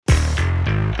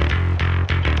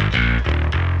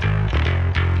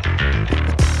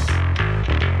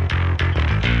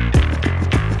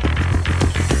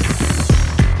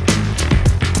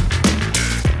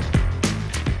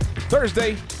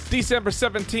Thursday, December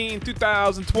 17,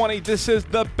 2020. This is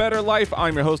The Better Life.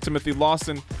 I'm your host, Timothy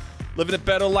Lawson. Living a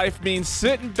better life means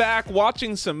sitting back,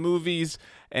 watching some movies,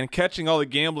 and catching all the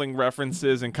gambling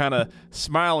references and kind of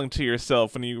smiling to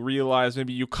yourself when you realize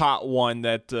maybe you caught one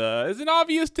that isn't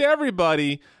obvious to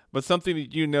everybody, but something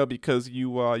that you know because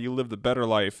you live the better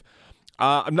life.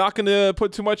 I'm not going to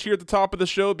put too much here at the top of the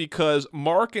show because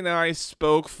Mark and I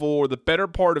spoke for the better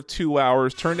part of 2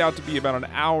 hours. Turned out to be about an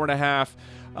hour and a half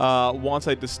once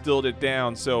I distilled it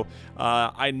down. So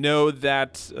I know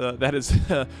that that is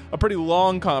a pretty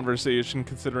long conversation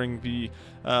considering the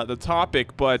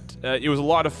topic, but it was a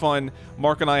lot of fun.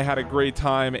 Mark and I had a great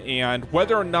time, and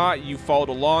whether or not you followed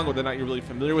along, whether or not you're really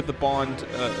familiar with the Bond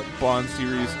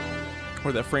series,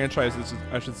 or the franchise,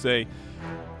 I should say,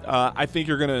 I think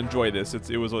you're going to enjoy this.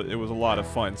 It was a lot of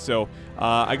fun. So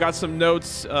I got some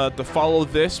notes to follow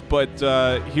this, but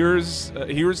here's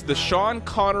the Sean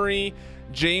Connery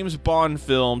James Bond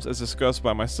films as discussed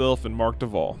by myself and Mark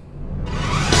Duvall.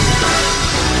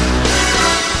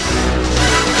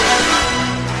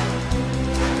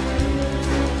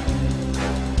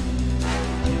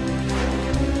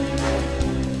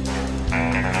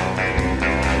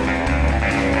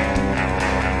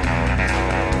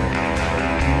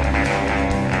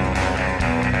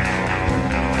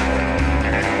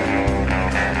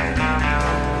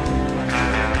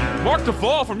 Mark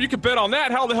Duvall from You Can Bet on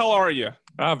That. How the hell are you?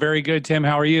 Very good, Tim.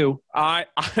 How are you?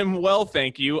 I'm well,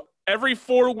 thank you. Every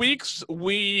 4 weeks,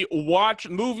 we watch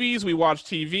movies, we watch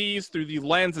TVs through the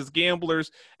lens as gamblers,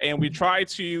 and we try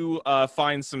to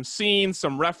find some scenes,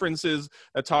 some references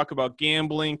that talk about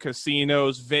gambling,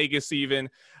 casinos, Vegas even.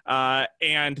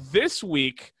 And this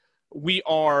week, we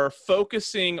are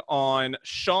focusing on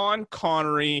Sean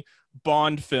Connery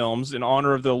Bond films in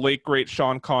honor of the late, great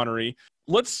Sean Connery.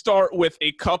 Let's start with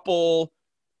a couple,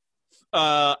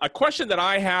 a question that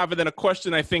I have, and then a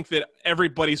question I think that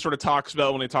everybody sort of talks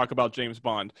about when they talk about James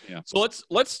Bond. Yeah. So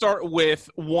let's start with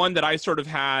one that I sort of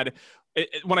had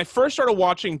when I first started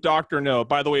watching Dr. No.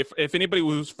 By the way, if anybody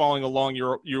who's following along,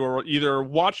 you're either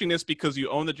watching this because you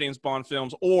own the James Bond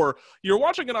films, or you're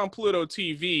watching it on Pluto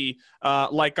TV,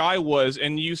 like I was,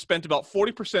 and you spent about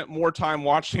 40% more time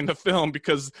watching the film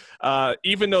because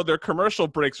even though their commercial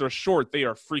breaks are short, they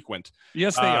are frequent.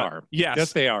 Yes, they are.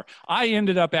 Yes, they are. I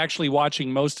ended up actually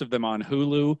watching most of them on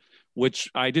Hulu,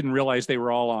 which I didn't realize they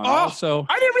were all on. Also,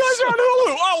 I didn't realize they're on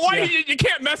Hulu. Oh, why you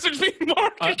can't message me,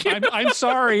 Mark? I'm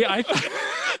sorry. I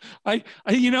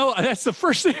that's the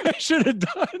first thing I should have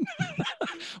done.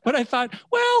 But I thought,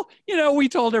 well, we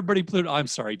told everybody Pluto. I'm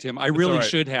sorry, Tim. I really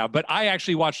should have. But I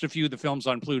actually watched a few of the films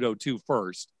on Pluto too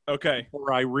first. Okay.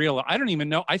 Before I realized, I don't even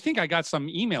know. I think I got some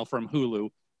email from Hulu.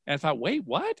 And I thought, wait,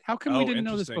 what? How come we didn't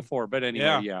know this before? But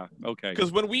anyway, yeah. Okay.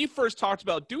 Because when we first talked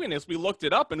about doing this, we looked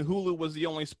it up, and Hulu was the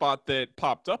only spot that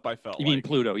popped up, I felt. You mean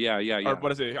Pluto? Yeah. Or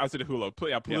what is it? I said Hulu.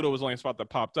 Pluto was the only spot that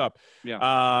popped up.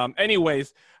 Yeah.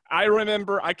 Anyways, I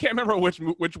can't remember which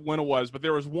one it was, but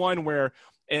there was one where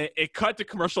it cut to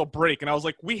commercial break, and I was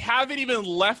like, we haven't even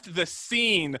left the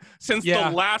scene since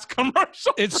the last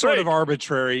commercial It's break. Sort of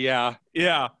arbitrary, yeah.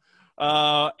 Yeah.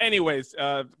 Anyways,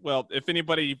 well, if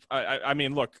anybody, I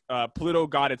mean, look, Pluto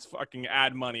got its fucking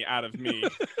ad money out of me.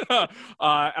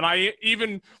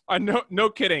 And no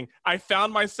kidding, I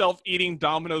found myself eating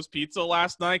Domino's pizza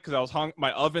last night because I was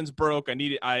my oven's broke.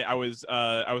 I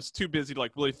was too busy to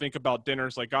like really think about dinner.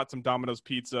 So I got some Domino's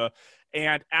pizza.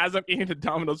 And as I'm eating the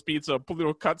Domino's pizza,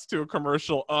 Pluto cuts to a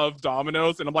commercial of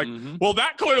Domino's, and I'm like, well,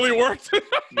 that clearly worked.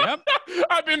 Yep.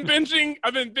 I've been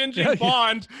binging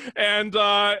Bond, and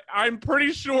I'm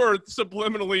pretty sure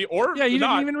subliminally or you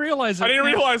didn't even realize it. I didn't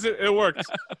realize it. It worked.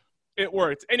 It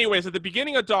worked. Anyways, at the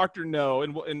beginning of Dr. No,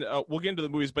 and we'll get into the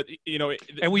movies, but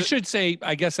and we should say,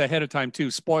 I guess ahead of time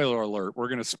too, spoiler alert, we're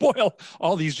going to spoil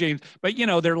all these James, but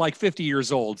they're like 50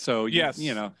 years old, so you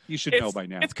should know by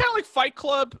now. It's kind of like Fight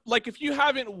Club. Like if you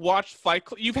haven't watched Fight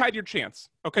Club, you've had your chance.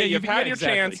 Okay, you've had your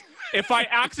chance. If I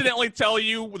accidentally tell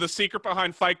you the secret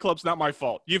behind Fight Club's not my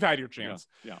fault. You've had your chance.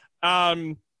 Yeah.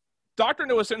 Dr.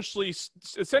 No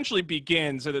essentially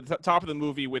begins at the top of the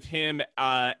movie with him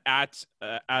at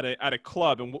a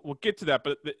club, and we'll get to that.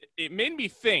 But it made me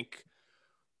think.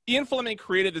 Ian Fleming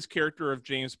created this character of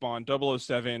James Bond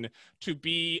 007 to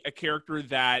be a character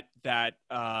that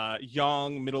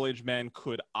young middle-aged men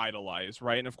could idolize,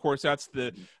 right? And of course, that's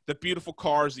the beautiful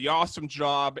cars, the awesome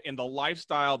job, and the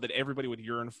lifestyle that everybody would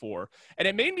yearn for. And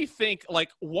it made me think, like,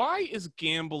 why is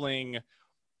gambling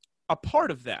a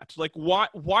part of that? Like,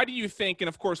 why do you think? And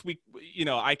of course,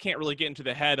 I can't really get into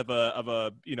the head of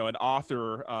an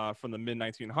author from the mid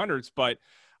 1900s, but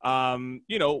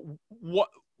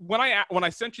when I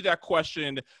sent you that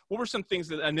question, what were some things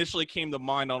that initially came to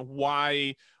mind on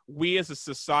why we as a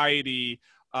society,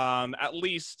 at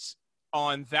least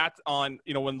on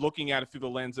when looking at it through the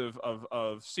lens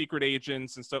of secret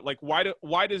agents and stuff, like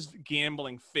why does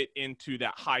gambling fit into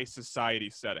that high society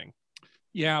setting?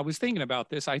 Yeah, I was thinking about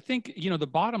this. I think, the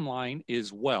bottom line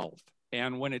is wealth.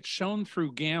 And when it's shown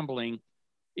through gambling,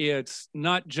 it's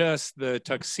not just the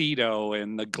tuxedo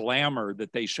and the glamour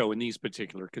that they show in these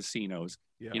particular casinos,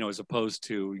 as opposed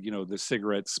to, the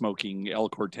cigarette smoking El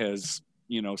Cortez,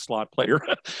 slot player.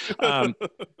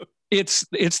 It's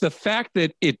the fact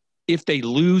that if they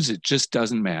lose, it just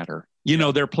doesn't matter.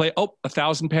 They're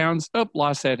 1,000 pounds,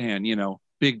 lost that hand,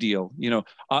 big deal.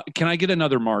 Can I get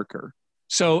another marker?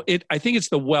 So I think it's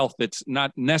the wealth that's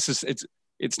not necessary.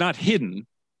 It's not hidden,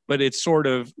 but it's sort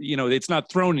of, it's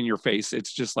not thrown in your face.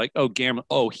 It's just like,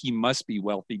 he must be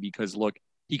wealthy because look,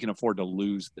 he can afford to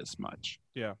lose this much.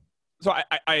 Yeah. So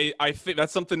I think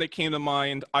that's something that came to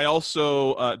mind. I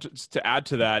also, just to add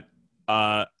to that,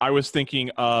 I was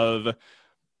thinking of,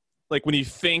 like, when you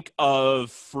think of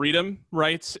freedom,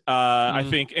 right? I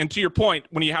think, and to your point,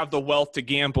 when you have the wealth to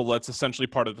gamble, that's essentially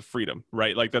part of the freedom,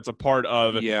 right? Like that's a part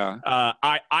of,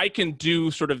 I can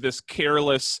do sort of this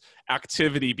careless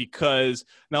activity because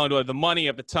not only do I have the money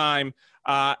at the time,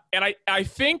 and I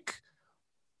think,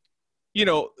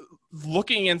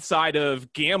 looking inside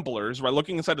of gamblers, right?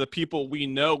 Looking inside of the people we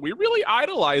know, we really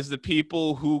idolize the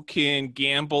people who can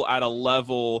gamble at a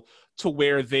level to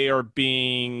where they are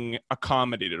being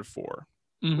accommodated for,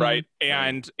 right?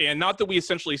 And not that we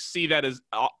essentially see that as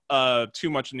too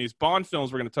much in these Bond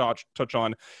films we're going to touch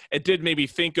on. It did maybe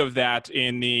think of that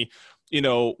in the,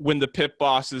 when the pit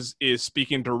boss is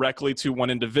speaking directly to one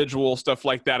individual, stuff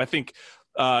like that. I think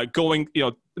going,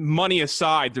 money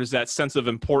aside, there's that sense of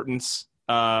importance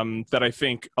that I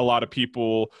think a lot of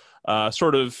people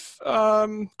sort of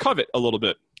covet a little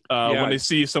bit when they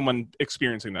see someone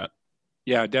experiencing that.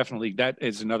 Yeah, definitely. That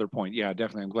is another point. Yeah,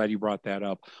 definitely. I'm glad you brought that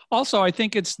up. Also, I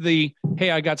think it's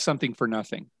hey, I got something for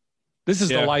nothing. This is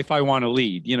the life I want to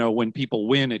lead. When people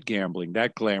win at gambling,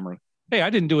 that glamour. Hey,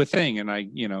 I didn't do a thing and I,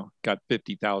 got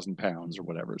 50,000 pounds or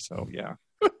whatever. So, yeah.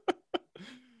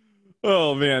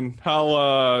 Oh man,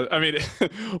 how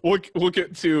we'll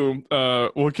get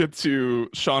to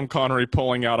Sean Connery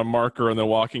pulling out a marker and then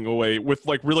walking away with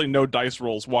like really no dice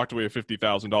rolls, walked away with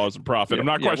 $50,000 in profit. I'm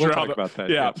not quite sure how about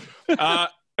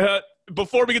that.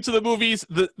 Before we get to the movies,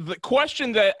 the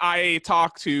question that I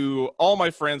talk to all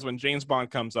my friends when James Bond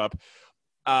comes up,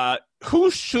 who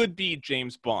should be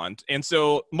James Bond? And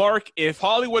so, Mark, if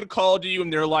Hollywood called you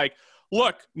and they're like,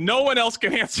 look, no one else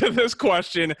can answer this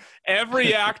question.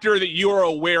 Every actor that you are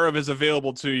aware of is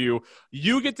available to you.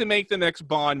 You get to make the next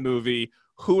Bond movie.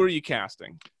 Who are you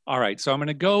casting? All right, so I'm going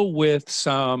to go with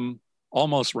some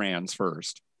almost Rands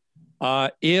first.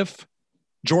 If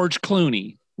George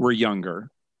Clooney were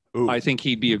younger, I think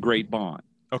he'd be a great Bond.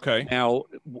 Okay. Now,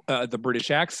 the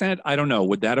British accent, I don't know.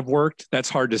 Would that have worked? That's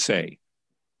hard to say.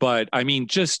 But, I mean,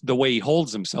 just the way he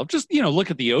holds himself. Just,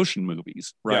 look at the Ocean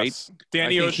movies, right? Yes.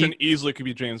 Danny Ocean easily could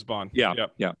be James Bond. Yeah.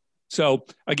 So,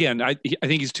 again, I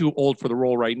think he's too old for the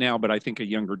role right now, but I think a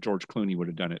younger George Clooney would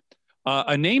have done it.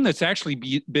 A name that's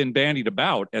actually been bandied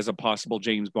about as a possible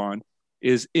James Bond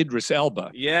is Idris Elba.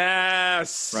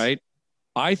 Yes. Right?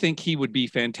 I think he would be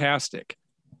fantastic.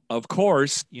 Of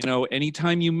course,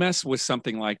 anytime you mess with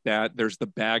something like that, there's the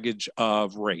baggage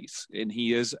of race. And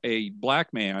he is a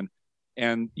black man.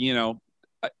 And,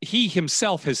 he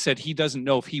himself has said he doesn't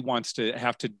know if he wants to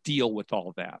have to deal with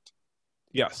all that.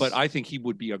 Yes. But I think he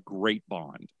would be a great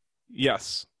Bond.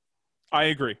 Yes, I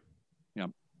agree. Yeah.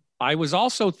 I was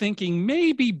also thinking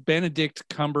maybe Benedict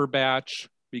Cumberbatch,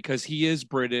 because he is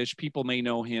British. People may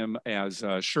know him as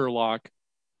Sherlock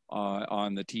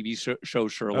on the TV show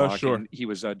Sherlock. Oh, sure. And he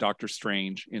was Doctor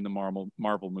Strange in the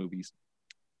Marvel movies.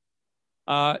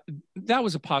 That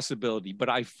was a possibility, but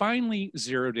I finally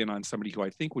zeroed in on somebody who I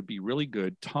think would be really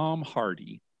good, Tom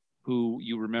Hardy, who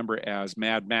you remember as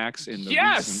Mad Max in the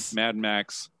recent Mad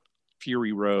Max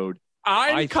Fury Road.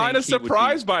 I'm kind of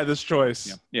surprised by this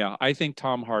choice. Yeah, I think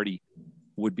Tom Hardy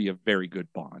would be a very good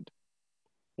Bond.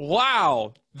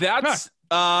 Wow. That's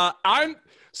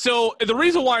so the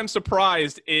reason why I'm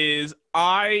surprised is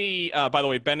by the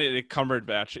way, Benedict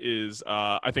Cumberbatch is,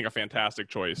 I think, a fantastic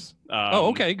choice.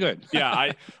 Okay, good.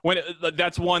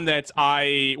 That's one that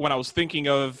when I was thinking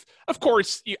of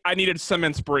course, I needed some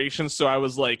inspiration. So I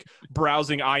was like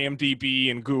browsing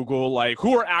IMDb and Google, like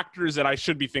who are actors that I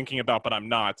should be thinking about, but I'm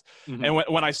not. Mm-hmm. And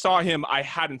when I saw him, I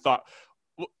hadn't thought.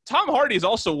 Tom Hardy is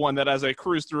also one that as I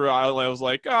cruised through, I was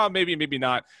like, oh, maybe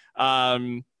not.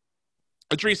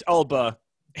 Idris Elba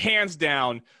hands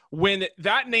down. When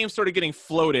that name started getting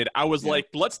floated, I was like,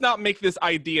 let's not make this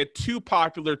idea too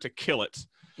popular to kill it.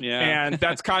 Yeah. And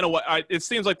that's kind of what it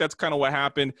seems like that's kind of what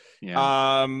happened.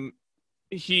 Yeah.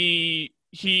 He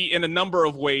in a number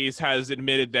of ways has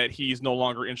admitted that he's no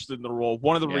longer interested in the role.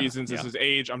 One of the reasons is his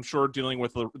age. I'm sure dealing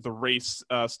with the race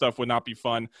stuff would not be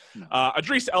fun. No.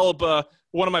 Idris Elba,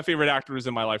 one of my favorite actors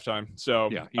in my lifetime. So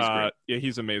yeah, he's great. Yeah,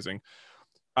 he's amazing.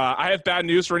 I have bad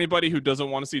news for anybody who doesn't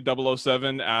want to see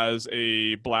 007 as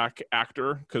a black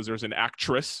actor, because there's an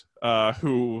actress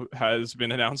who has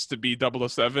been announced to be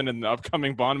 007 in the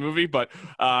upcoming Bond movie, but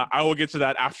I will get to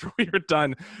that after we are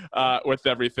done with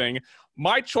everything.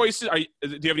 My choices do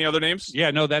you have any other names?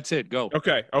 Yeah, no, that's it. Go.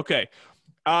 Okay.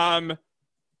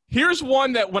 Here's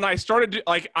one that when I started,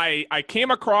 I came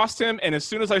across him, and as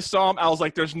soon as I saw him, I was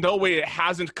like, there's no way it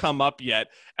hasn't come up yet.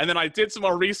 And then I did some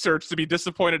more research to be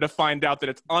disappointed to find out that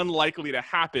it's unlikely to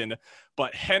happen.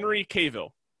 But Henry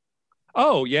Cavill.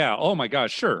 Oh, yeah. Oh, my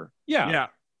gosh. Sure. Yeah. Yeah.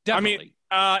 Definitely.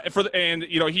 I mean,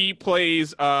 he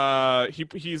plays he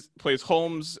plays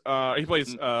Holmes. He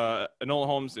plays Enola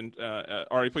Holmes,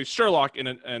 or he plays Sherlock in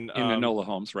Enola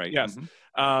Holmes, right? Yes.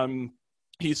 Mm-hmm.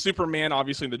 He's Superman,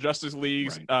 obviously, in the Justice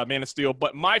League, right. Man of Steel.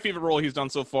 But my favorite role he's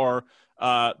done so far,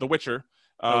 The Witcher.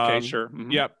 Okay, sure. Mm-hmm.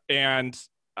 Yep. And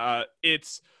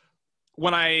it's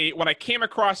when I came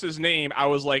across his name, I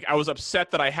was upset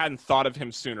that I hadn't thought of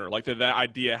him sooner, like that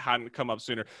idea hadn't come up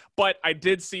sooner. But I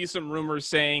did see some rumors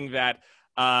saying that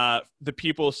the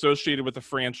people associated with the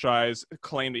franchise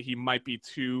claim that he might be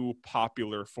too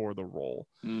popular for the role.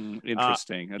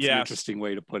 Interesting. That's an interesting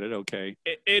way to put it. Okay.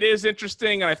 It is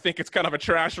interesting, and I think it's kind of a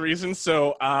trash reason.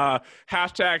 So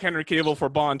hashtag Henry Cavill for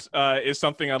Bond is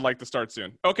something I'd like to start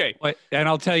soon. Okay. And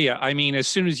I'll tell you, I mean, as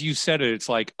soon as you said it, it's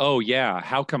like, oh, yeah,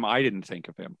 how come I didn't think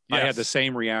of him? Yes. I had the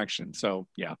same reaction. So,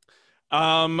 yeah.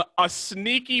 A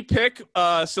sneaky pick,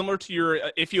 similar to your,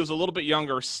 if he was a little bit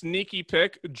younger, sneaky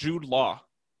pick, Jude Law.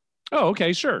 Oh,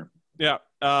 okay, sure. Yeah.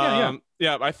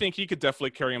 Yeah, I think he could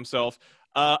definitely carry himself.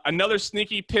 Another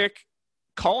sneaky pick,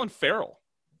 Colin Farrell.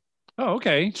 Oh,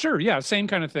 okay, sure. Yeah, same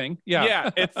kind of thing.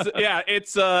 Yeah.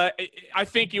 I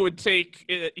think he would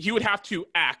have to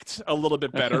act a little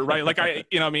bit better, right? Like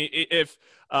if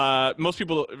most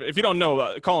people, if you don't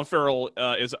know, Colin Farrell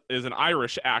is an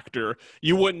Irish actor.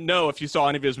 You wouldn't know if you saw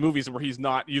any of his movies where he's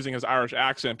not using his Irish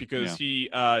accent, because he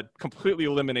completely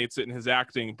eliminates it in his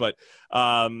acting. But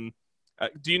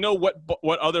do you know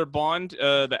what other Bond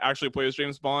that actually plays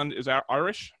James Bond is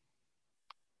Irish?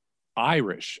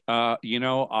 Irish.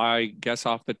 I guess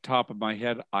off the top of my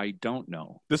head, I don't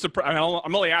know.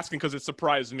 I'm only asking because it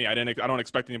surprised me. I don't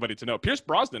expect anybody to know. Pierce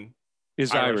Brosnan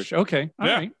is Irish. Okay. All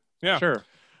right. Yeah. Sure.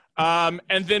 And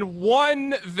then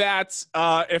one that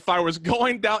if I was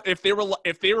going down, if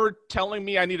they were telling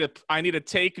me I need to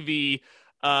take the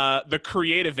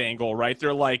creative angle, right?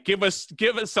 They're like, give us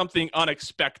something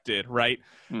unexpected, right?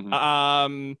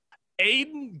 Mm-hmm.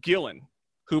 Aidan Gillen,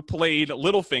 who played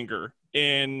Littlefinger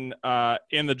in the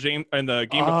Game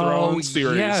of Thrones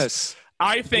series. Yes.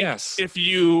 I think if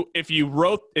you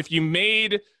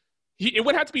made, it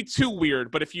would have to be too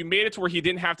weird, but if you made it to where he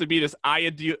didn't have to be this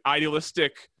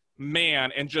idealistic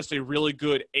man and just a really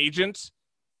good agent,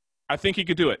 I think he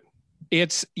could do it.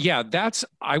 That's,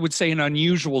 I would say, an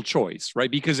unusual choice, right?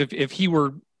 Because if he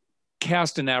were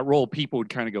cast in that role, people would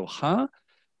kind of go, huh?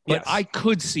 But I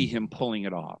could see him pulling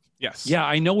it off. Yes. Yeah,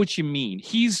 I know what you mean.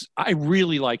 I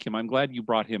really like him. I'm glad you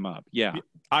brought him up. Yeah.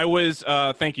 I was,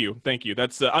 thank you.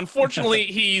 That's, unfortunately,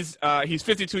 he's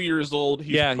 52 years old.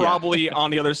 He's probably on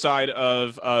the other side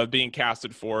of being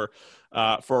casted for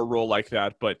a role like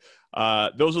that. But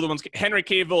those are the ones. Henry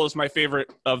Cavill is my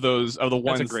favorite of the ones.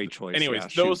 That's a great choice.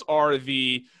 Anyways, those are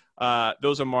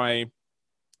my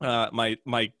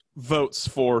votes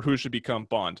for who should become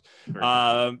Bond.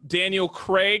 Daniel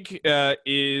Craig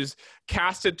is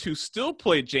casted to still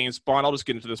play James Bond. I'll just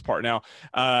get into this part now.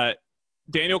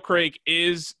 Daniel Craig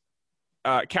is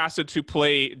casted to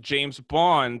play James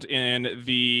Bond in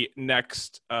the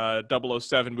next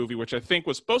 007 movie, which I think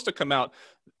was supposed to come out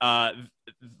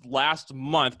last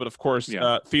month, but of course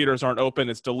theaters aren't open.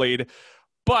 It's delayed.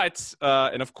 But,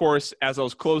 and of course, as I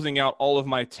was closing out all of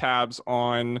my tabs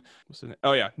on,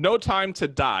 No Time to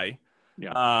Die.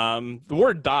 Yeah. The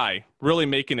word die really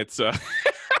making its stake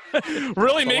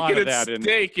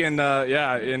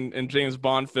in James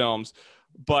Bond films.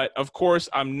 But of course,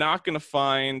 I'm not going to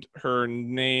find her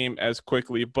name as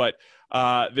quickly. But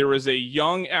there was a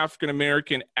young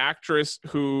African-American actress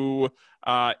who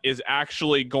is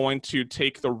actually going to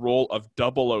take the role of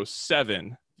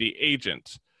 007, the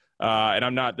agent. And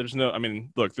I'm not, there's no, I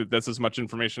mean, look, that's as much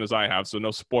information as I have, so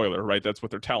no spoiler, right? That's what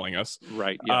they're telling us.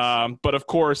 Right, yes. But of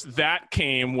course, that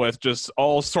came with just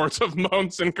all sorts of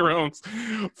moans and groans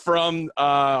from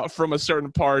a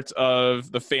certain part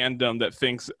of the fandom that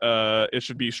thinks it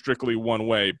should be strictly one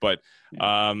way. But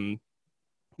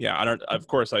yeah, I don't. Of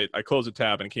course, I close a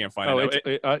tab and can't find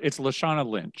it. It's Lashana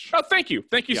Lynch. Oh, thank you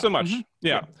so much.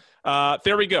 Mm-hmm. Yeah.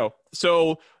 There we go.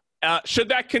 So. Should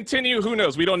that continue? Who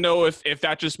knows? We don't know if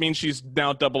that just means she's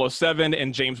now 007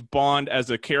 and James Bond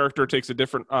as a character takes a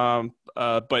different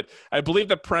but I believe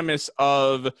the premise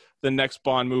of the next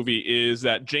Bond movie is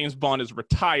that James Bond is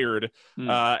retired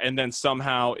and then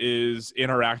somehow is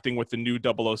interacting with the new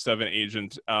 007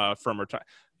 agent from retirement.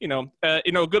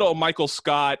 Good old Michael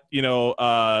Scott,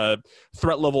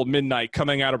 threat level midnight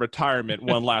coming out of retirement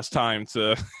one last time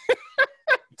to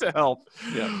to help.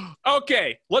 Yeah.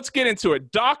 Okay, let's get into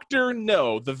it. Dr.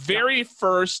 No, the very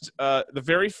first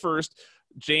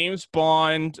James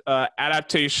Bond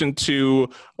adaptation to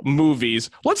movies.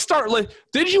 Let's start.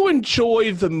 Did you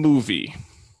enjoy the movie?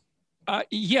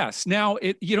 Yes. Now,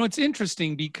 it's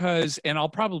interesting because, and I'll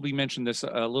probably mention this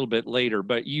a little bit later,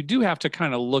 but you do have to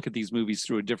kind of look at these movies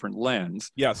through a different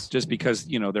lens. Yes. Just because,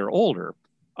 they're older.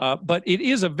 But it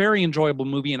is a very enjoyable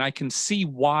movie, and I can see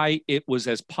why it was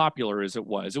as popular as it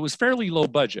was. It was fairly low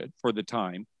budget for the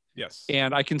time. Yes.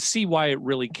 And I can see why it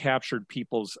really captured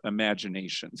people's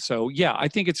imagination. So, yeah, I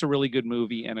think it's a really good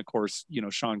movie. And, of course,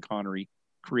 Sean Connery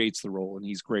creates the role, and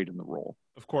he's great in the role.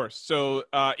 Of course. So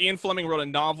Ian Fleming wrote a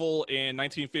novel in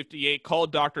 1958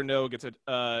 called Dr. No.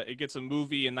 It gets a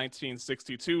movie in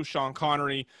 1962. Sean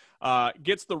Connery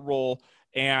gets the role.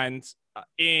 And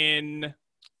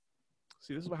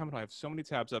See, this is what happened. I have so many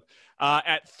tabs up.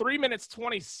 At 3 minutes,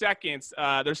 20 seconds,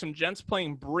 there's some gents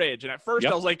playing bridge. And at first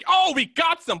I was like, oh, we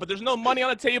got some, but there's no money on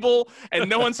the table and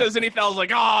no one says anything. I was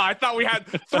like, I thought we had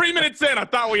 3 minutes in. I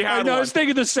thought we had I was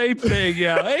thinking the same thing.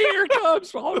 Yeah. Hey, here it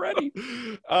comes already.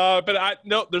 But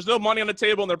no, there's no money on the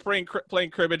table and they're playing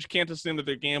cribbage. Can't assume that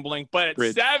they're gambling. But at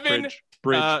bridge.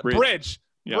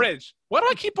 Yeah. Bridge. Why do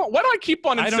I keep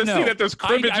on insisting that there's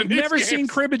cribbage in these I've never games? seen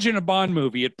cribbage in a Bond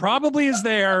movie. It probably is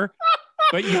there.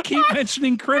 But you keep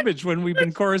mentioning cribbage when we've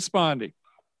been corresponding.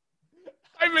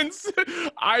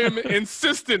 I am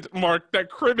insistent, Mark, that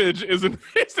cribbage is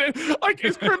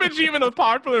cribbage even a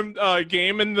popular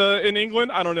game in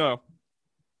England? I don't know.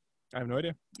 I have no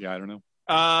idea. Yeah, I don't know.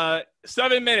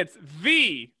 7 minutes.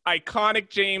 The iconic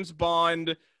James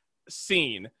Bond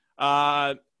scene.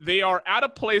 They are at a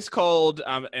place called,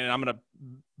 and I'm going to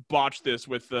botch this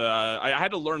with I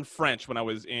had to learn French when I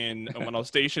was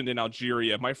stationed in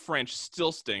Algeria. My French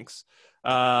still stinks.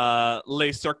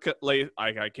 Les Cirque,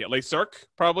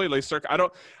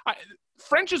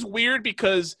 French is weird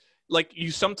because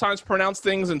you sometimes pronounce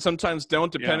things and sometimes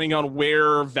don't, depending on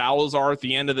where vowels are at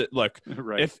the end of it. Look,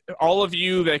 right. If all of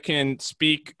you that can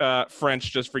speak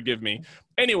French, just forgive me.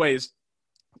 Anyways,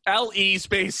 L-E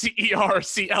space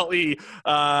C-E-R-C-L-E,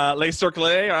 Les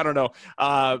Cercles, I don't know.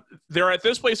 They're at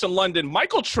this place in London.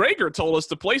 Michael Traeger told us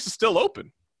the place is still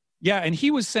open. Yeah, and he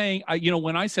was saying,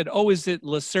 when I said, is it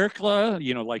Le Cercle?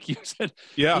 Like you said.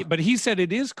 Yeah. But he said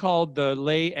it is called the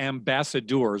Les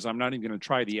Ambassadeurs. I'm not even going to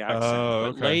try the accent.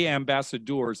 Okay. Les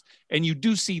Ambassadeurs. And you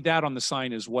do see that on the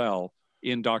sign as well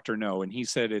in Dr. No. And he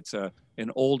said it's an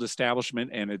old establishment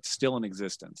and it's still in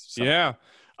existence. So. Yeah.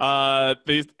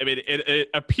 It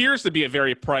appears to be a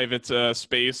very private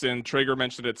space, and Traeger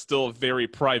mentioned it's still very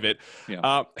private.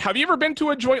 Yeah. Have you ever been to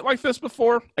a joint like this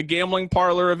before? A gambling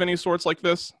parlor of any sorts like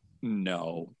this?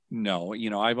 No.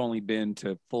 I've only been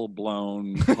to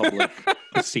full-blown public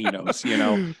casinos.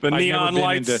 The neon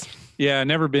lights.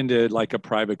 Never been to like a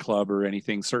private club or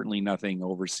anything. Certainly nothing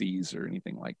overseas or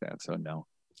anything like that. So no.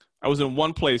 I was in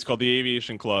one place called the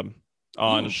Aviation Club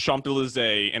on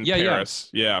Champs-Élysées in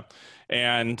Paris. Yeah.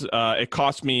 And it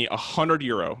cost me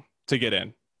 €100 to get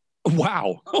in.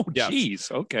 Wow. Oh,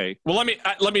 geez. Okay. Well,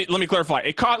 let me clarify.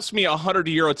 It cost me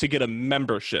 €100 to get a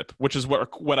membership, which is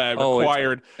what I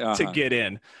required to get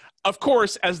in. Of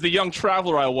course, as the young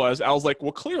traveler I was like,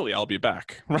 well, clearly I'll be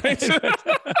back, right?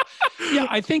 Yeah,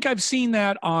 I think I've seen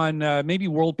that on maybe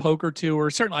World Poker Tour.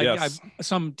 Certainly, I've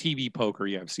some TV poker.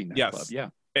 Yeah, I've seen that club. Yeah.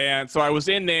 And so I was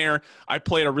in there. I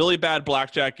played a really bad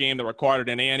blackjack game that required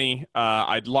an ante.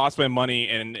 I'd lost my money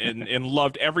and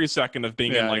loved every second of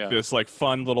being in this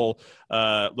fun little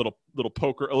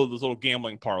poker, this little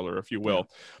gambling parlor, if you will.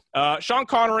 Sean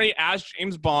Connery as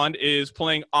James Bond is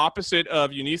playing opposite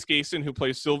of Eunice Gayson, who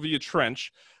plays Sylvia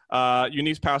Trench.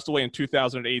 Eunice passed away in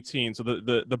 2018. So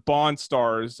the Bond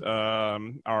stars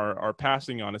are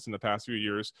passing on us in the past few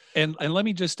years. And let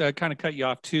me just kind of cut you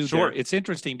off too. Sure. There. It's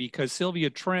interesting because Sylvia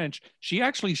Trench, she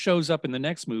actually shows up in the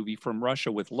next movie, From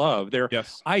Russia with Love. There,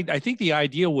 yes. I think the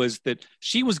idea was that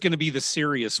she was going to be the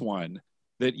serious one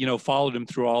that, you know, followed him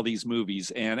through all these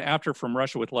movies. And after From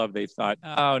Russia with Love, they thought,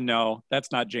 oh no,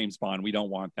 that's not James Bond. We don't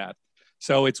want that.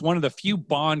 So it's one of the few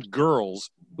Bond girls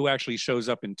who actually shows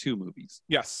up in 2 movies.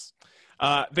 Yes.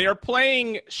 They are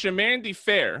playing Chemin de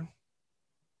Fer.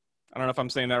 I don't know if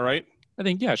I'm saying that right. I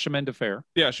think, yeah, Chemin de Fer.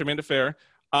 Yeah, Chemin de Fer,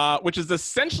 which is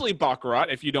essentially Baccarat,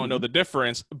 if you don't know the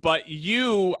difference. But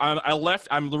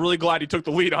I'm really glad you took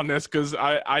the lead on this because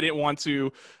I didn't want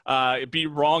to be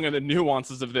wrong in the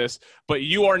nuances of this. But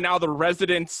you are now the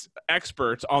resident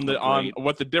expert on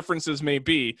what the differences may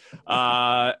be.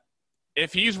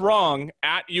 If he's wrong,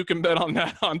 you can bet on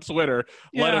that on Twitter.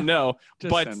 Yeah, let him know.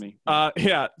 But send me.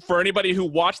 For anybody who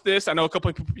watched this, I know a couple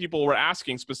of people were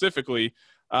asking specifically,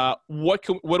 what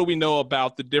do we know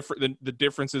about the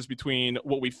differences between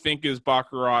what we think is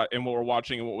Baccarat and what we're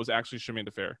watching and what was actually Chemin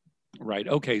de Fer? Right.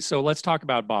 Okay. So let's talk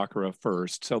about Baccarat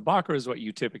first. So Baccarat is what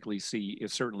you typically see,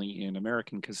 is certainly in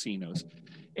American casinos,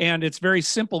 and it's a very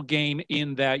simple game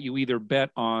in that you either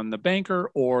bet on the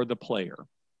banker or the player.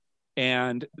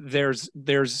 And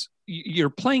you're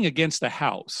playing against the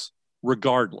house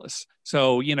regardless.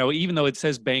 So, you know, even though it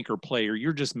says banker player,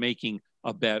 you're just making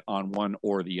a bet on one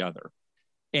or the other.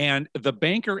 And the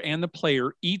banker and the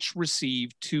player each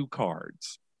receive 2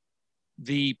 cards.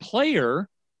 The player,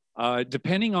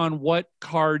 depending on what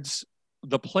cards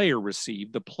the player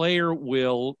received, the player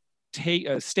will take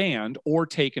a stand or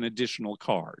take an additional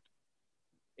card.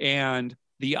 And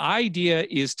the idea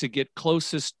is to get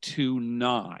closest to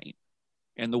 9.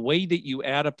 And the way that you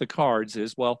add up the cards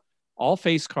is, well, all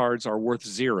face cards are worth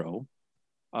 0,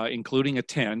 including a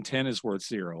 10. 10 is worth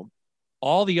 0.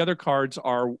 All the other cards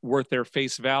are worth their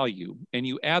face value. And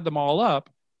you add them all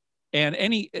up, and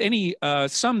any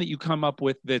sum that you come up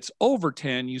with that's over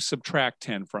 10, you subtract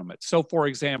 10 from it. So, for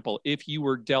example, if you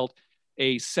were dealt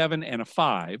a 7 and a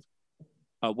 5,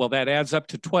 well, that adds up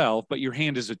to 12, but your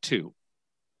hand is a 2.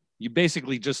 You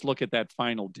basically just look at that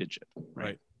final digit.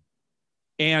 Right.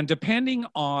 And depending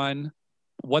on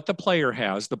what the player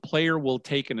has, the player will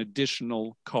take an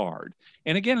additional card.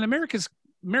 And again, in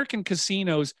American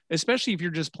casinos, especially if you're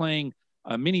just playing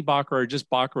a mini baccarat or just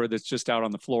baccarat that's just out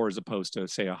on the floor as opposed to,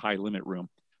 say, a high limit room,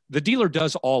 the dealer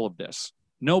does all of this.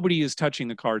 Nobody is touching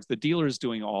the cards. The dealer is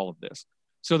doing all of this.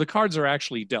 So the cards are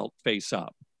actually dealt face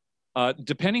up.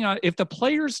 Depending on if the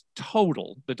player's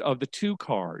total of the 2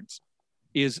 cards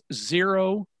is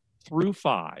 0 through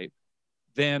 5,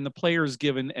 then the player is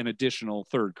given an additional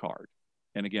 3rd card.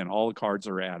 And again, all the cards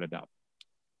are added up.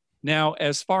 Now,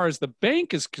 as far as the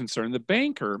bank is concerned, the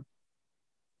banker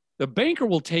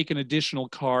will take an additional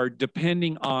card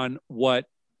depending on what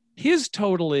his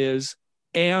total is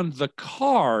and the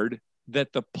card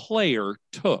that the player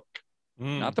took.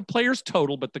 Not the player's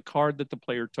total, but the card that the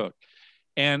player took.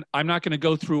 And I'm not going to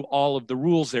go through all of the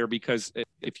rules there because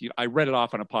I read it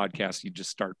off on a podcast, you just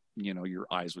start, your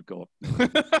eyes would go up your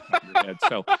head.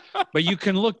 So, but you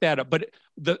can look that up. But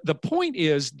the point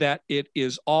is that it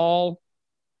is all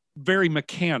very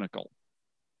mechanical.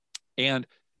 And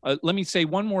let me say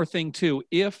one more thing too.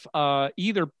 If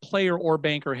either player or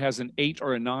banker has an 8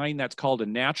 or a 9, that's called a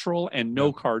natural, and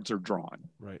no cards are drawn.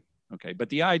 Right. Okay. But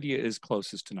the idea is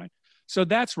closest to 9. So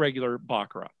that's regular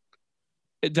baccarat.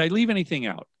 Did I leave anything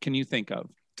out? Can you think of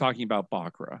talking about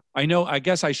baccarat? I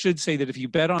guess I should say that if you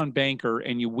bet on banker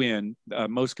and you win,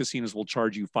 most casinos will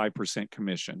charge you 5%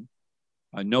 commission.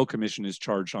 No commission is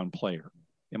charged on player.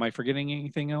 Am I forgetting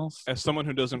anything else? As someone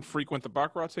who doesn't frequent the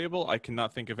baccarat table, I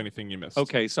cannot think of anything you missed.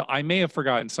 Okay, so I may have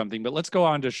forgotten something, but let's go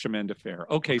on to Chemin de Fer.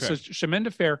 Okay, so Chemin de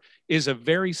Fer is a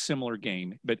very similar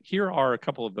game, but here are a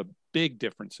couple of the big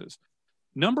differences.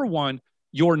 Number one,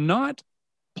 you're not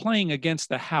playing against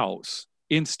the house.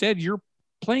 Instead, you're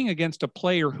playing against a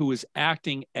player who is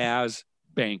acting as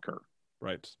banker.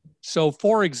 Right. So,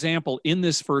 for example, in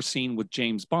this first scene with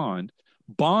James Bond,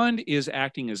 Bond is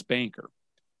acting as banker.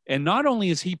 And not only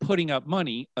is he putting up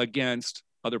money against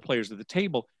other players at the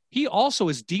table, he also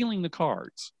is dealing the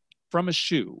cards from a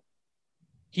shoe.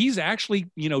 He's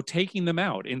actually, taking them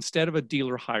out instead of a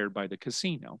dealer hired by the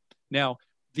casino. Now,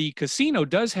 the casino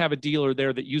does have a dealer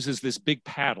there that uses this big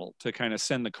paddle to kind of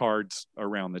send the cards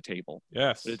around the table.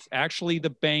 Yes. But it's actually the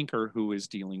banker who is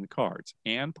dealing the cards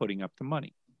and putting up the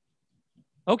money.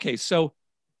 Okay, so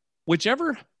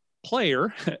whichever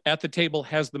player at the table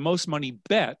has the most money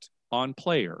bet on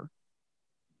player,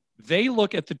 they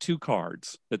look at the 2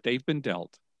 cards that they've been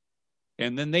dealt,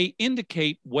 and then they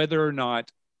indicate whether or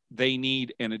not they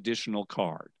need an additional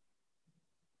card.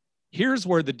 Here's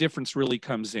where the difference really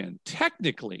comes in.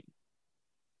 Technically,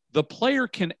 the player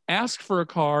can ask for a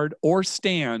card or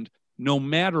stand no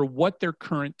matter what their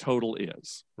current total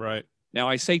is. Right. Now,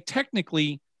 I say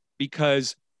technically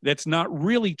because that's not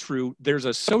really true. There's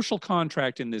a social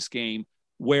contract in this game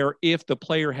where if the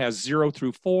player has 0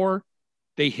 through 4,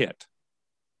 they hit.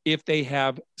 If they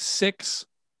have 6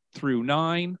 through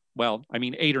 9, well, I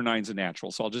mean, 8 or 9 is a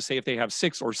natural. So I'll just say if they have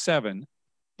 6 or 7,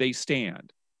 they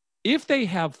stand. If they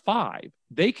have 5,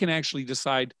 they can actually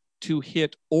decide to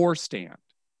hit or stand.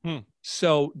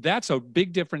 So that's a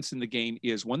big difference in the game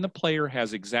is when the player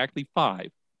has exactly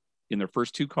 5 in their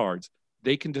first 2 cards,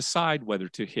 they can decide whether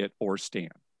to hit or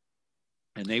stand.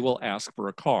 And they will ask for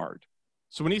a card.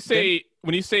 So when you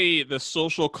say the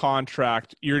social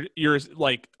contract, you're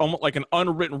like almost like an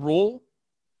unwritten rule,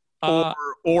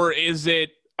 or is it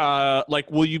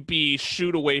like will you be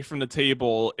shooed away from the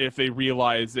table if they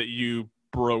realize that you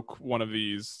broke one of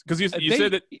these? Because you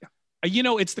said that. You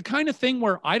know, it's the kind of thing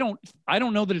where I don't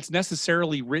know that it's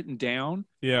necessarily written down.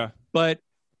 Yeah. But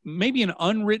maybe an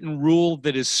unwritten rule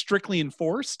that is strictly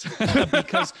enforced.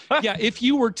 Because if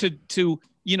you were to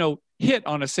hit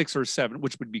on a 6 or 7,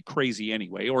 which would be crazy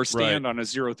anyway, or stand on a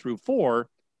 0 through 4,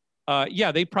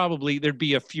 there'd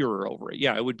be a furor over it.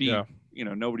 Yeah, it would be,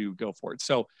 nobody would go for it.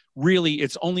 So really,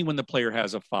 it's only when the player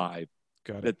has a 5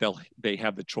 that they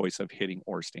have the choice of hitting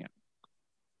or standing.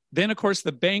 Then, of course,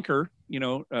 the banker,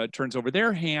 turns over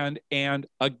their hand. And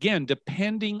again,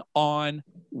 depending on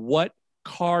what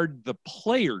card the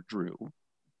player drew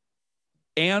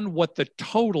and what the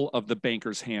total of the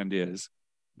banker's hand is,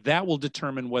 that will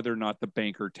determine whether or not the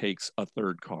banker takes a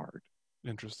third card.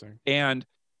 Interesting. And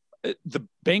the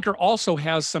banker also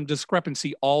has some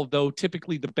discrepancy, although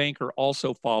typically the banker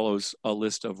also follows a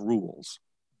list of rules.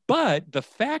 But the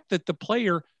fact that the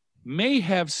player may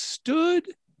have stood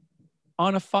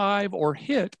on a 5 or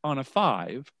hit on a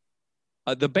 5,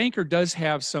 the banker does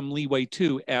have some leeway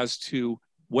too as to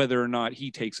whether or not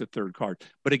he takes a third card.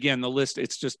 But again, the list,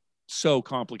 it's just so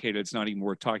complicated, it's not even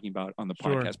worth talking about on the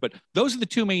podcast. But those are the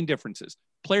 2 main differences.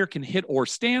 Player can hit or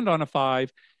stand on a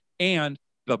 5, and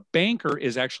the banker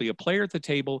is actually a player at the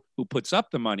table who puts up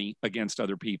the money against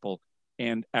other people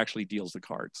and actually deals the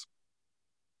cards.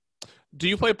 Do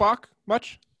you play Bach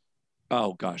much?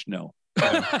 Oh, gosh, no.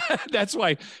 That's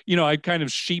why, I kind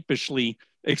of sheepishly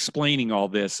explaining all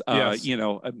this,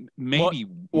 maybe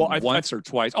once or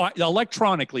twice.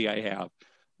 Electronically I have,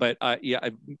 but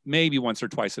maybe once or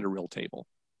twice at a real table.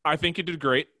 I think you did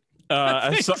great.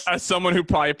 As someone who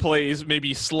probably plays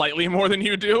maybe slightly more than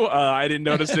you do, I didn't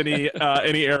notice any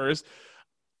errors.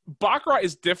 Baccarat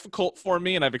is difficult for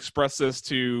me, and I've expressed this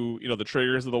to the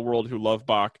Triggers of the world who love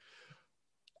Bach.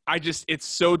 It's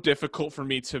so difficult for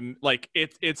me to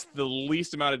it's the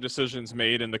least amount of decisions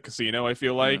made in the casino, I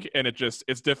feel like. And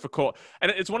it's difficult.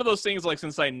 And it's one of those things, like,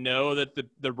 since I know that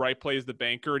the right play is the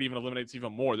banker, it even eliminates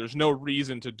even more. There's no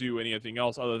reason to do anything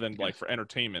else other than like for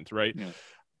entertainment. Right. Yeah.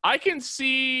 I can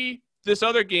see this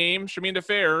other game, Chemin de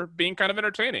Fer, being kind of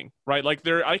entertaining, right? Like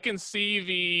I can see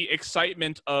the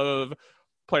excitement of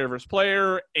player versus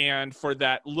player, and for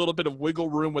that little bit of wiggle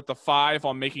room with the 5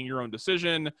 on making your own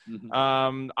decision.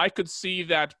 I could see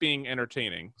that being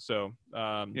entertaining. So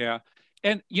and I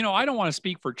don't want to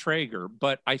speak for Traeger,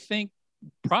 but I think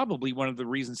probably one of the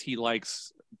reasons he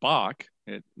likes Bach,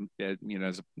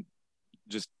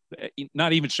 just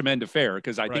not even Chemin de Fer,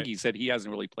 because I think he said he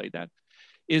hasn't really played that,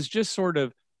 is just sort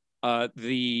of I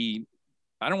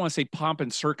don't want to say pomp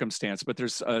and circumstance, but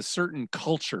there's a certain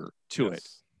culture to it.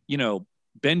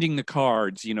 Bending the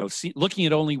cards, looking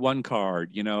at only one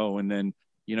card, and then,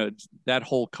 that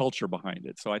whole culture behind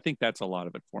it. So I think that's a lot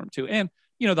of it for him too. And,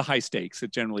 the high stakes,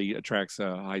 it generally attracts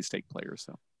high stake players.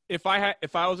 So if I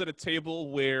was at a table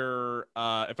where,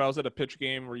 if I was at a pitch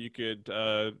game where you could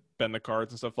bend the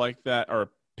cards and stuff like that, or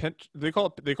pinch, they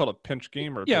call it a pinch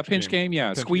game or pinch game.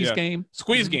 Yeah. Squeeze game.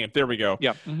 Squeeze game. There we go.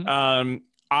 Yeah.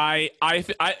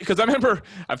 Because I remember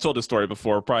I've told this story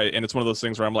before, probably, and it's one of those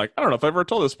things where I'm like, I don't know if I've ever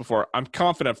told this before. I'm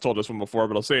confident I've told this one before,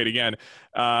 but I'll say it again.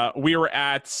 We were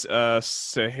at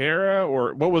Sahara,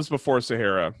 or what was before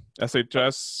Sahara?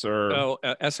 SHS or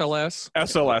SLS?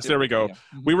 SLS. There we go. Yeah.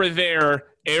 We were there.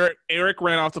 Eric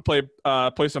ran off to play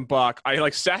play some Bach, I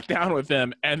like sat down with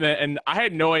him, and I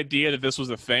had no idea that this was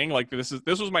a thing. Like this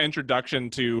was my introduction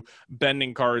to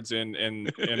bending cards in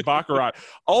Baccarat.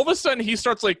 All of a sudden, he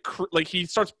starts he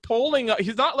starts pulling up.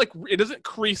 He's not like, it doesn't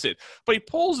crease it, but he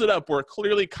pulls it up where it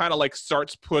clearly kind of like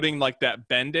starts putting like that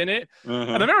bend in it.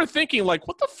 And I remember thinking like,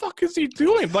 what the fuck is he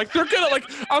doing? Like they're gonna like,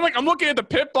 I'm looking at the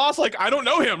pit boss like I don't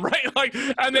know him, right? Like,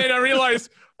 and then I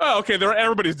realized, oh, okay,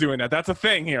 everybody's doing that. That's a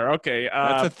thing here. Okay.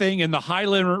 That's a thing in the high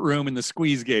limit room in the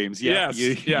squeeze games. Yeah.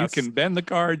 Yes, You can bend the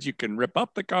cards. You can rip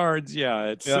up the cards.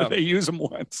 Yeah. They use them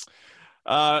once.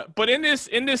 But in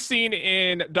this scene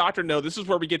in Dr. No, this is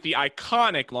where we get the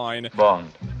iconic line.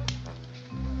 Bond.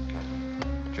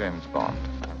 James Bond.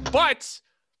 But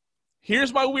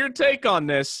here's my weird take on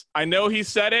this. I know he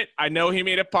said it. I know he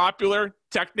made it popular.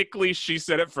 Technically, she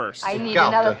said it first. I need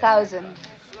another 1,000.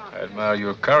 I admire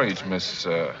your courage, Miss...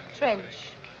 Trench.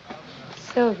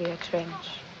 Sylvia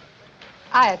Trench.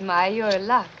 I admire your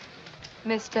luck,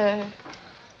 Mr.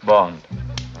 Bond.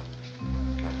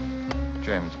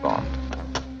 James Bond.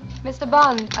 Mr.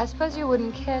 Bond, I suppose you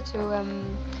wouldn't care to,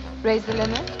 raise the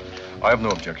limit? I have no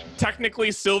objection.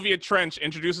 Technically, Sylvia Trench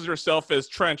introduces herself as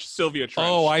Trench Sylvia Trench.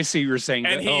 Oh, I see what you're saying.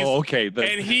 And okay.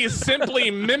 And he is simply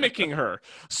mimicking her.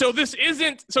 So this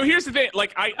isn't... So here's the thing.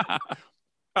 Like,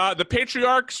 the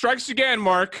patriarch strikes again,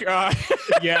 Mark.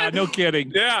 Yeah, no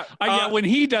kidding. Yeah. When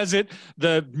he does it,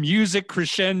 the music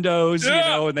crescendos,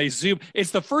 and they zoom.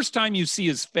 It's the first time you see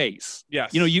his face.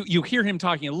 Yes. You hear him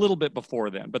talking a little bit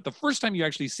before then, but the first time you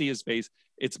actually see his face,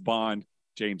 it's Bond.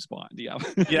 James Bond, yeah.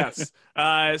 Yes.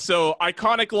 So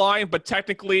iconic line, but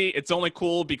technically it's only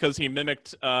cool because he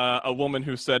mimicked a woman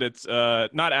who said it's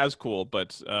not as cool,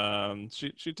 but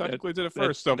she technically did it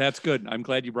first. So that's good. I'm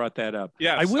glad you brought that up.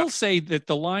 Yes. I will say that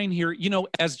the line here,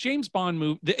 as James Bond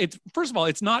movie, it's first of all,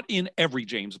 it's not in every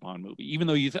James Bond movie, even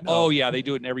though you think, oh yeah, they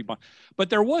do it in every Bond. But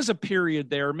there was a period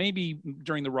there, maybe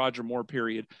during the Roger Moore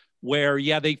period, where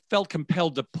they felt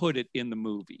compelled to put it in the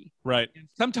movie. Right. And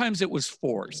sometimes it was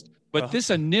forced. But this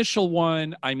initial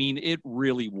one, I mean, it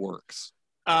really works.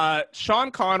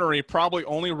 Sean Connery, probably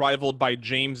only rivaled by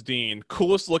James Dean,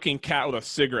 coolest looking cat with a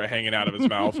cigarette hanging out of his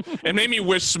mouth. It made me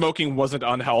wish smoking wasn't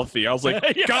unhealthy. I was like,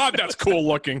 God, that's cool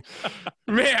looking.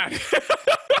 Man.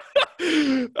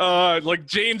 Like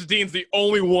James Dean's the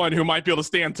only one who might be able to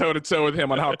stand toe to toe with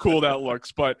him on how cool that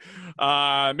looks. But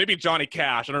maybe Johnny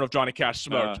Cash. I don't know if Johnny Cash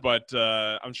smoked, but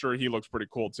I'm sure he looks pretty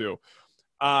cool too.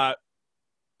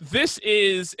 This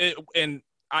is, and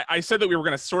I said that we were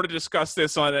going to sort of discuss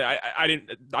this on it. I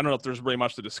don't know if there's really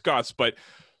much to discuss, but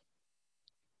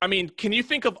I mean, can you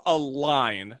think of a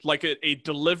line, like a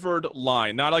delivered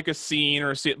line, not like a scene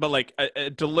or a scene, but like a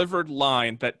delivered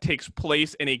line that takes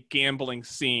place in a gambling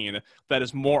scene that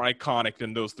is more iconic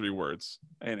than those three words?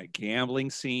 In a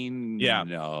gambling scene? Yeah.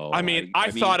 No. I mean,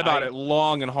 I thought about it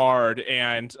long and hard,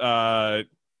 and I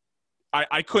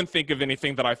couldn't think of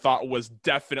anything that I thought was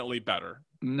definitely better.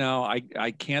 No, I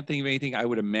can't think of anything. I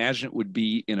would imagine it would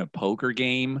be in a poker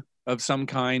game of some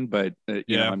kind, but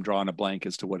you know, I'm drawing a blank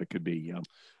as to what it could be.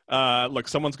 Look,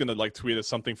 someone's gonna like tweet us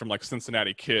something from like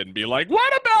Cincinnati Kid and be like,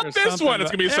 "What about this one?" It's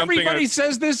gonna be something. Everybody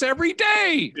says this every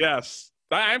day. Yes,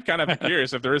 I'm kind of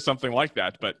curious if there is something like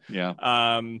that, but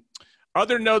yeah.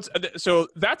 Other notes. So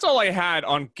that's all I had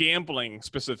on gambling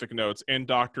specific notes in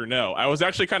Dr. No. I was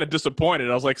actually kind of disappointed.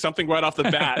 I was like, something right off the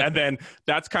bat, and then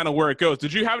that's kind of where it goes.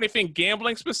 Did you have anything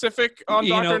gambling specific on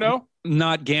Dr. No?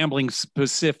 Not gambling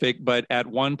specific, but at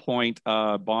one point,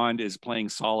 Bond is playing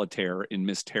solitaire in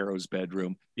Miss Tarot's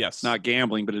bedroom. Yes. Not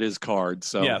gambling, but it is cards.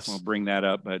 So yes. I'll bring that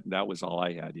up, but that was all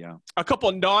I had, yeah. A couple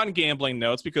of non-gambling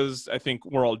notes, because I think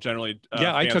we're all generally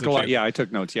I took a lot. Yeah, I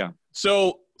took notes, yeah.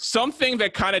 So something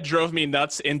that kind of drove me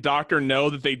nuts in Dr.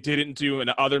 No that they didn't do in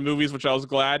other movies, which I was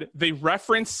glad, they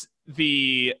reference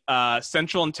the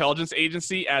Central Intelligence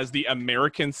Agency as the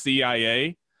American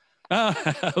CIA.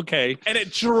 Okay. And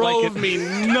it drove me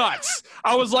nuts.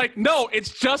 I was like, no, it's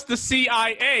just the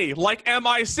CIA, like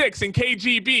MI6 and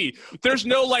KGB. There's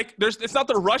no it's not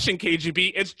the Russian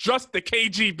KGB, it's just the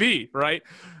KGB, right?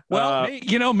 Well,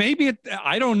 maybe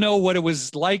I don't know what it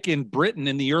was like in Britain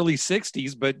in the early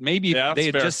 60s, but maybe if they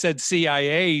had just said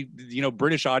CIA,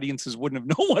 British audiences wouldn't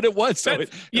have known what it was. So at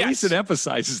least it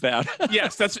emphasizes that.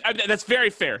 Yes, that's very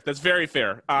fair. That's very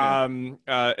fair.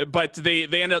 But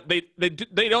they end up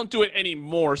they don't do it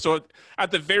anymore. So at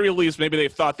the very least, maybe they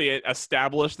thought they had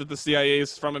established that the CIA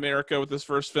is from America with this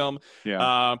first film.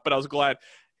 Yeah. But I was glad.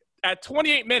 At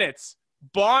 28 minutes,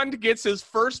 Bond gets his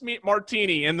first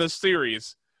martini in this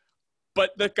series.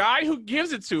 But the guy who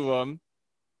gives it to him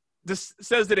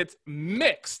says that it's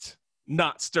mixed.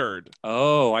 not stirred.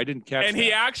 Oh, I didn't catch and that.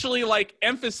 he actually like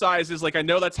emphasizes like, I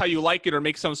know that's how you like it, or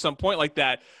makes some point like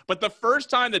that, but the first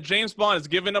time that James Bond is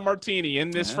given a martini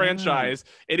in this franchise,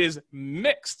 it is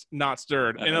mixed, not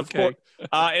stirred. And of course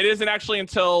it isn't actually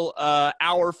until 1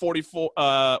 hour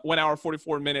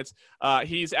 44 minutes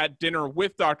he's at dinner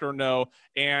with Dr. No,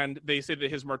 and they say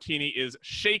that his martini is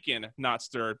shaken, not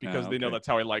stirred, because they know that's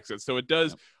how he likes it. So it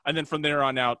does. And then from there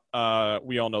on out,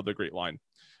 we all know the great line.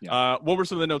 What were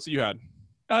some of the notes that you had?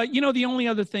 The only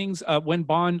other things, when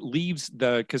Bond leaves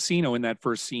the casino in that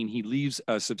first scene, he leaves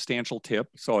a substantial tip.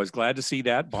 So I was glad to see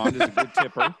that. Bond is a good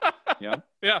tipper. Yeah,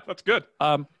 that's good.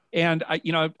 And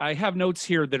I have notes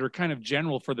here that are kind of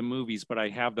general for the movies, but I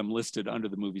have them listed under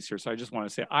the movies here. So I just want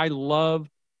to say I love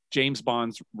James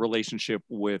Bond's relationship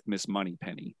with Miss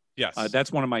Moneypenny. Yes.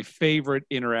 That's one of my favorite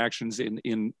interactions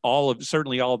in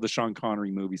certainly all of the Sean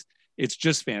Connery movies. It's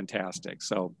just fantastic.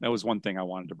 So that was one thing I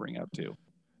wanted to bring up too.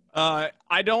 So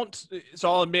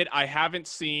I'll admit I haven't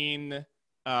seen,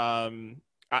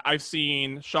 I've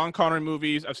seen Sean Connery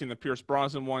movies. I've seen the Pierce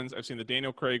Brosnan ones. I've seen the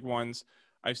Daniel Craig ones.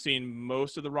 I've seen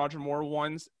most of the Roger Moore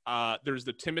ones. There's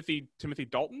the Timothy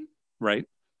Dalton. Right.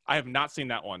 I have not seen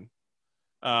that one.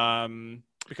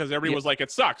 Because everyone was like, it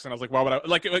sucks. And I was like, why would I,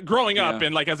 like growing up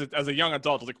and like as a young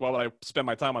adult, I was like, why would I spend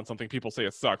my time on something people say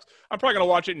it sucks? I'm probably going to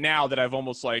watch it now that I've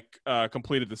almost like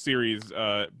completed the series.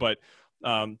 But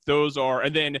those are,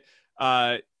 and then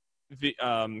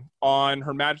on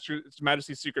Her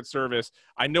Majesty's Secret Service,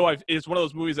 I know it's one of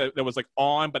those movies that was like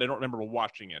on, but I don't remember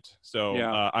watching it. So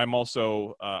I'm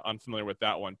also unfamiliar with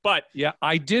that one. But yeah,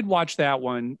 I did watch that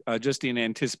one just in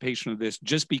anticipation of this,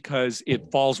 just because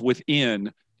it falls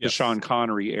within the Sean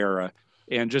Connery era.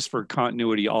 And just for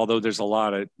continuity, although there's a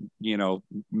lot of,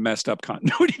 messed up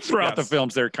continuity throughout the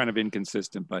films, they're kind of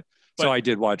inconsistent. But so I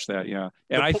did watch that, yeah.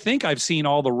 And I think I've seen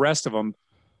all the rest of them,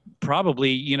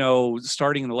 probably,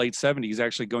 starting in the late 70s,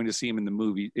 actually going to see him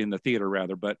in the theater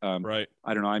rather. But I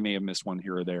don't know, I may have missed one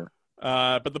here or there.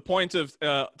 But the point of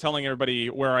telling everybody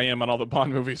where I am on all the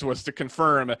Bond movies was to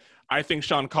confirm, I think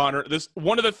Sean Connery,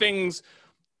 one of the things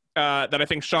that I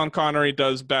think Sean Connery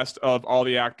does best of all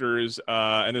the actors,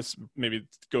 and this maybe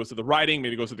goes to the writing,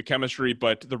 maybe goes to the chemistry,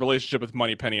 but the relationship with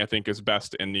Moneypenny, I think, is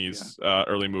best in these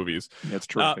early movies. That's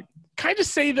terrific. Can I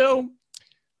just say, though,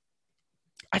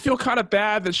 I feel kind of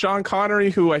bad that Sean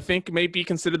Connery, who I think may be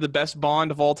considered the best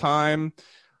Bond of all time,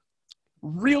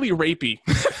 really rapey.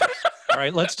 All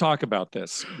right, let's talk about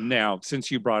this now,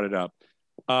 since you brought it up.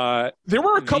 There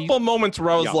were a couple moments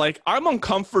where I was like, I'm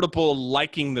uncomfortable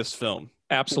liking this film.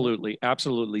 Absolutely.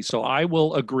 Absolutely. So I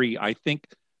will agree. I think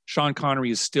Sean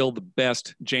Connery is still the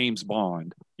best James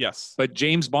Bond. Yes. But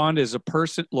James Bond is a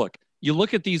person. Look, you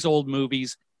look at these old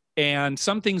movies and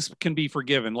some things can be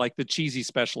forgiven, like the cheesy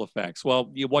special effects.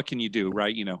 Well, what can you do,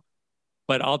 right?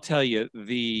 But I'll tell you,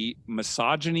 the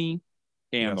misogyny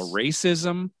and the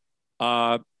racism,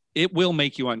 it will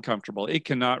make you uncomfortable. It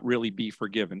cannot really be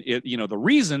forgiven. The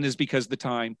reason is because of the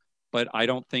time, but I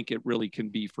don't think it really can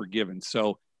be forgiven.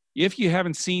 So if you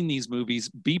haven't seen these movies,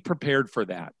 be prepared for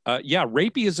that.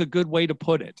 Rapey is a good way to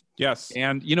put it. Yes.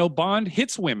 And, Bond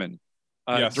hits women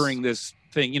during this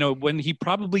thing, when he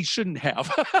probably shouldn't have.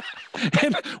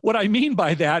 And what I mean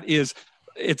by that is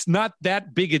it's not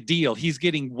that big a deal. He's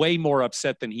getting way more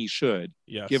upset than he should,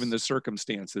 given the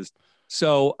circumstances.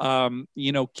 So,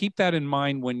 keep that in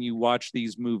mind when you watch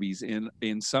these movies.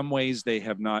 In some ways, they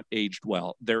have not aged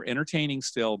well. They're entertaining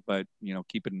still, but,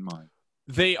 keep it in mind.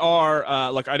 They are,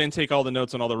 I didn't take all the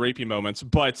notes on all the rapey moments,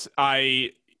 but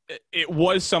it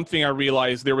was something I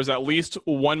realized there was at least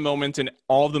one moment in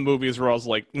all of the movies where I was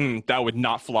like, that would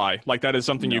not fly. Like, that is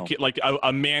something you can't, like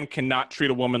a man cannot treat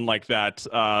a woman like that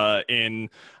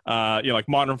like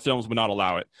modern films would not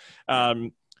allow it.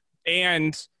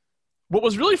 And what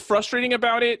was really frustrating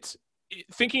about it,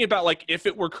 thinking about like if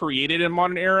it were created in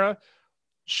modern era,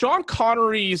 Sean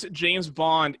Connery's James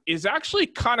Bond is actually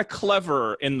kind of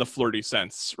clever in the flirty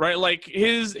sense, right? Like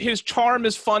his charm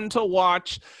is fun to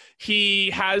watch. He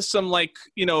has some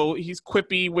he's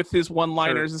quippy with his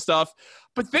one-liners and stuff,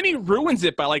 but then he ruins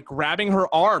it by like grabbing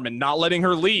her arm and not letting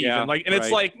her leave.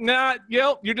 It's like, nah,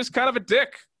 you're just kind of a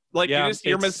dick. Like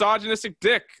you're a misogynistic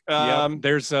dick.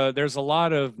 There's a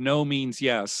lot of no means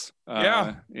yes.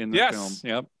 In the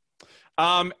film.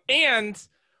 Yep. And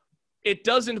it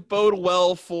doesn't bode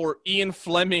well for Ian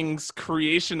Fleming's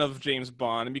creation of James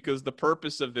Bond, because the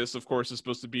purpose of this, of course, is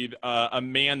supposed to be a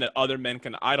man that other men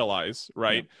can idolize,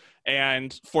 right? Yeah.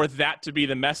 And for that to be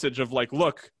the message of like,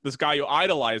 look, this guy who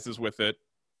idolizes with it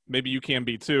maybe you can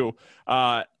be too.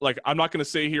 Like, I'm not going to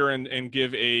sit here and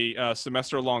give a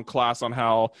semester-long class on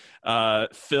how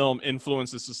film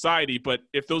influences society, but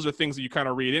if those are things that you kind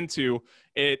of read into,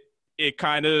 it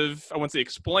kind of, I wouldn't say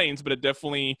explains, but it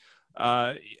definitely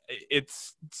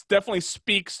definitely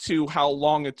speaks to how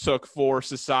long it took for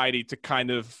society to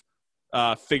kind of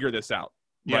figure this out.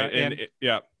 Right?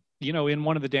 You know, in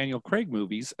one of the Daniel Craig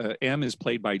movies, M is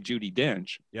played by Judi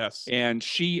Dench. Yes. And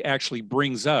she actually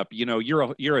brings up, you know,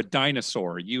 you're a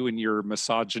dinosaur, you and your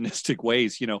misogynistic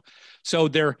ways, you know. So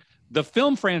the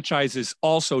film franchise is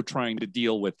also trying to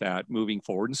deal with that moving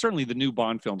forward. And certainly the new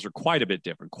Bond films are quite a bit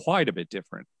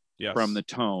different Yes. from the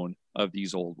tone of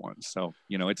these old ones. So,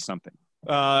 you know, it's something.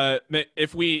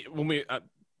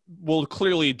 We'll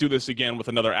clearly do this again with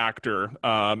another actor,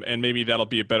 and maybe that'll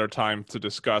be a better time to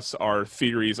discuss our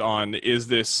theories on, is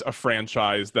this a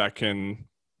franchise that can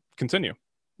continue?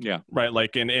 Yeah. Right.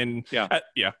 Like,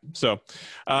 So,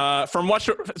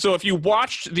 so if you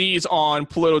watched these on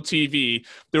Pluto TV,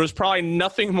 there was probably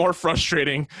nothing more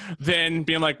frustrating than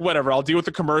being like, whatever, I'll deal with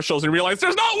the commercials, and realize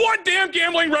there's not one damn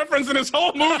gambling reference in this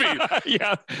whole movie.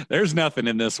 Yeah. There's nothing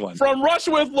in this one. From Rush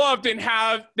with Love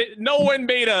no one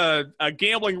made a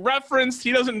gambling reference.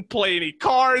 He doesn't play any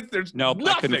cards. There's nothing.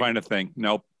 I couldn't find a thing.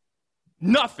 Nope.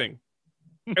 Nothing.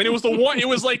 And it was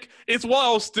it's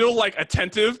while I was still like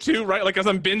attentive to, right? Like as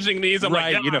I'm binging these, I'm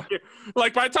like, you know,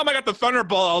 like by the time I got the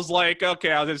Thunderball, I was like,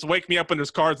 okay, I'll just wake me up when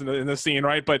there's cards in the scene,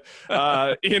 right? But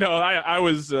you know, I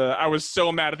was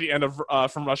so mad at the end of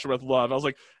From Russia with Love. I was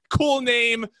like, cool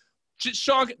name,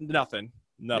 Sean, nothing.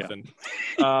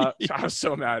 I was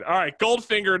so mad. All right,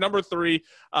 Goldfinger, number 3.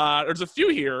 There's a few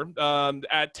here.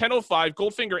 At 10:05,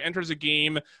 Goldfinger enters a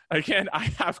game. Again, I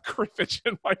have cribbage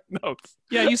in my notes.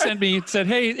 Yeah, you sent me, said,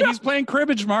 hey, he's playing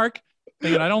cribbage, Mark.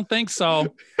 Thinking, I don't think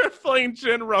so. They're playing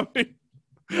gin rummy.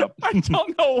 Yep. I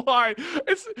don't know why.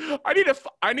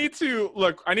 I need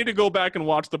to go back and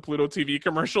watch the Pluto TV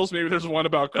commercials. Maybe there's one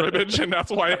about cribbage, and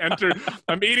that's why I entered.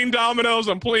 I'm eating dominoes.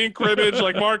 I'm playing cribbage.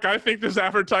 Like, Mark, I think this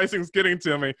advertising's getting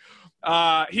to me.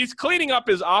 He's cleaning up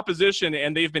his opposition,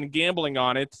 and they've been gambling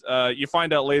on it. You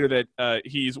find out later that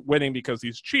he's winning because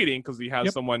he's cheating, because he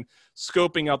has someone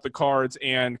scoping out the cards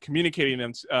and communicating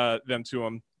them to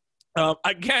him.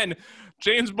 Again,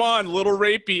 James Bond, little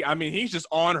rapey. I mean, he's just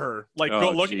on her. Like,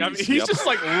 go look. I mean, he's just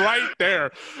like right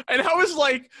there. And I was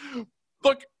like,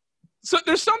 look. So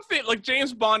there's something like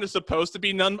James Bond is supposed to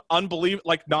be not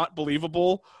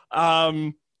believable.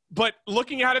 But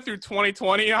looking at it through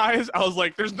 2020 eyes, I was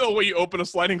like, there's no way you open a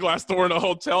sliding glass door in a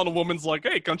hotel and a woman's like,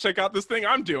 hey, come check out this thing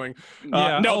I'm doing.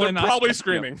 No, they're probably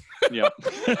screaming. Yeah.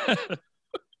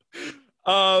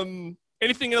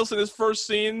 Anything else in this first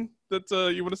scene that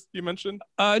you mentioned?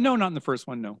 No, not in the first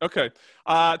one, no. Okay.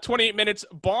 28 minutes.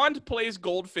 Bond plays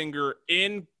Goldfinger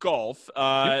in golf.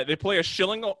 They play a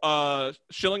shilling a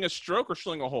stroke or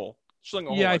shilling a hole? Shilling a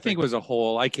hole, I think it was a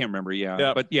hole. I can't remember,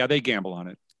 But yeah, they gamble on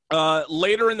it.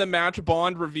 Later in the match,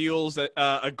 Bond reveals that,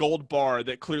 a gold bar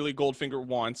that clearly Goldfinger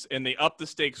wants, and they up the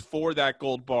stakes for that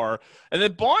gold bar. And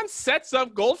then Bond sets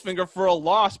up Goldfinger for a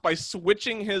loss by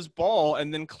switching his ball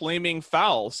and then claiming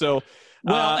foul. So,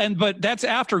 but that's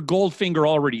after Goldfinger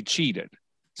already cheated.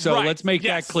 So let's make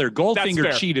that clear.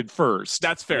 Goldfinger cheated first.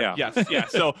 That's fair. Yeah. Yes. Yeah.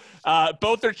 So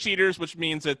both are cheaters, which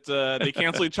means that they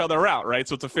cancel each other out, right?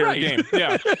 So it's a fair game.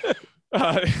 Yeah.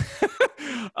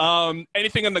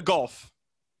 Anything in the golf?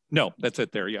 No, that's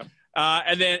it there, yeah.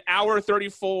 And then hour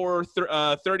 34,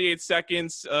 38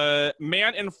 seconds,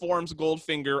 man informs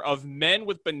Goldfinger of men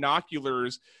with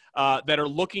binoculars that are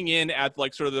looking in at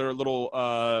like sort of their little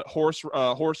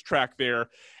horse track there.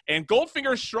 And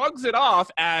Goldfinger shrugs it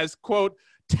off as, quote,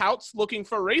 touts looking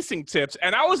for racing tips.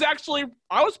 And I was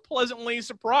pleasantly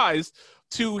surprised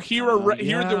to hear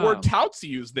the word touts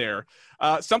used there.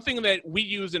 Something that we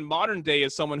use in modern day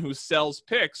as someone who sells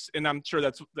picks, and I'm sure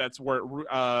that's where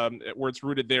it's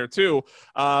rooted there too.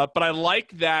 But I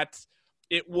like that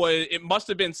it must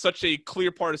have been such a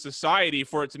clear part of society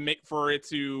for it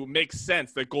to make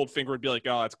sense that Goldfinger would be like,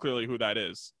 oh, that's clearly who that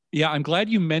is. Yeah, I'm glad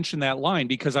you mentioned that line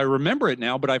because I remember it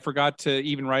now, but I forgot to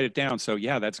even write it down. So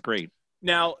yeah, that's great.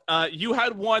 Now, you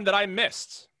had one that I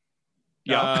missed.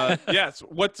 Yeah. Yes.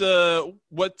 What line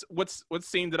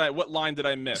did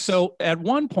I miss? So at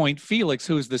one point, Felix,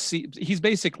 who is he's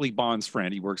basically Bond's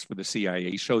friend. He works for the CIA.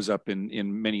 He shows up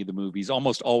in many of the movies,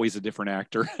 almost always a different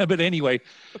actor. But anyway,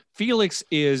 Felix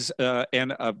is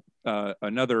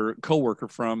another coworker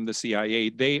from the CIA.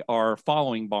 They are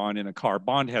following Bond in a car.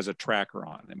 Bond has a tracker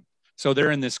on him. So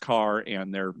they're in this car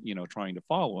and they're, trying to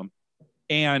follow him.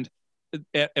 And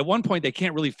at one point, they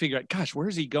can't really figure out, gosh,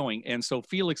 where's he going? And so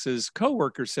Felix's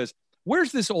coworker says,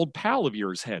 where's this old pal of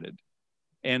yours headed?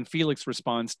 And Felix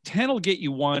responds, 10 will get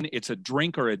you one. It's a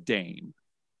drink or a dame.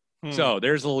 So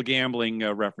there's a little gambling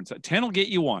reference. 10 will get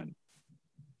you one.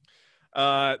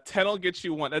 10 will get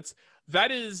you one. That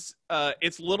is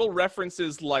it's little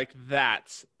references like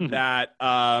that that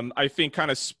I think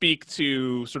kind of speak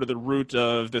to sort of the root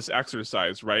of this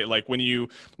exercise, right? Like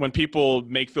when people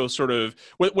make those sort of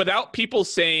without people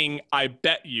saying "I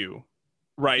bet you,"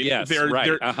 right? Yes,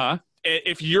 right.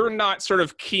 If you're not sort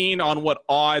of keen on what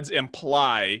odds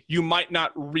imply, you might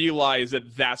not realize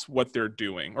that that's what they're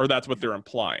doing or that's what they're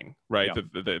implying, right? Yeah.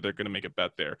 That they're going to make a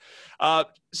bet there.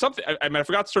 Something I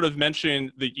forgot to sort of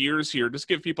mention the years here, just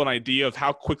give people an idea of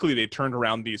how quickly they turned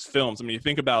around these films. I mean, you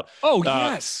think about you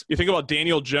think about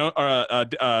Daniel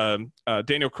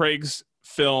Craig's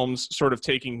films sort of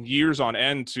taking years on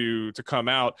end to come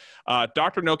out.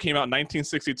 Dr. No came out in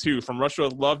 1962. From Russia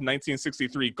with Love,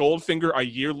 1963. Goldfinger a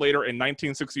year later in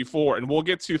 1964. And we'll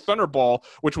get to Thunderball,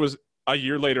 which was a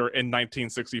year later in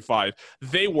 1965.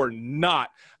 They were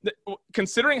not,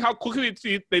 considering how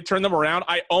quickly they turned them around,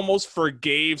 I almost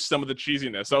forgave some of the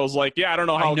cheesiness. I was like, yeah, I don't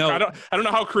know I don't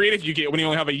know how creative you get when you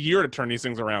only have a year to turn these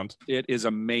things around. It is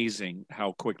amazing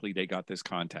how quickly they got this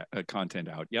content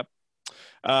out. Yep.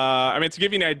 I mean, to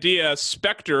give you an idea,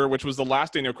 Spectre, which was the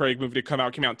last Daniel Craig movie to come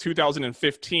out, came out in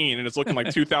 2015, and it's looking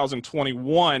like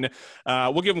 2021.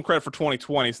 We'll give them credit for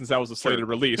 2020 since that was the slated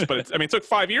release. But it took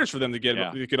 5 years for them to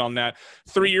get on that.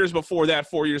 3 years before that,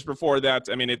 4 years before that.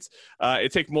 I mean, it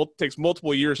takes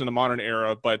multiple years in the modern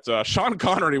era. But Sean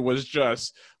Connery was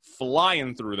just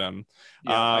flying through them.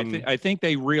 Yeah, I think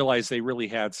they realized they really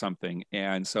had something,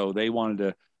 and so they wanted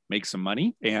to make some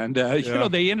money, and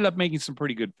they ended up making some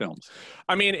pretty good films.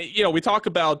 I mean, we talk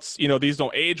about these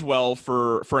don't age well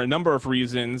for a number of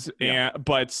reasons,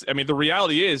 but I mean the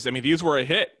reality is, these were a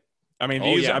hit.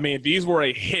 These were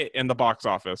a hit in the box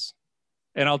office.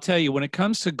 And I'll tell you, when it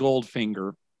comes to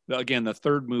Goldfinger, again, the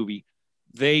third movie,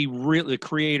 the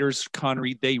creators,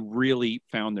 Connery, they really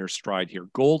found their stride here.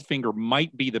 Goldfinger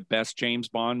might be the best James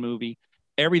Bond movie.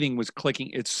 Everything was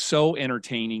clicking. It's so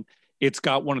entertaining. It's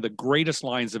got one of the greatest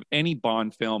lines of any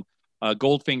Bond film.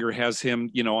 Goldfinger has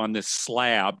him, on this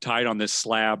slab, tied on this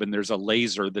slab, and there's a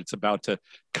laser that's about to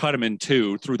cut him in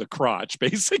two through the crotch,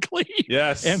 basically.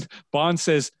 Yes. And Bond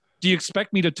says, "Do you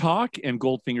expect me to talk?" And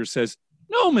Goldfinger says,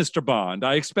 "No, Mr. Bond,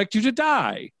 I expect you to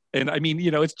die." And I mean,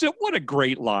 it's just what a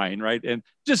great line, right? And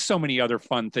just so many other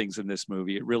fun things in this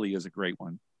movie. It really is a great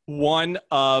one. One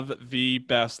of the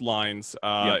best lines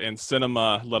in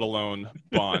cinema, let alone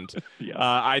Bond.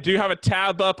 I do have a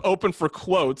tab up open for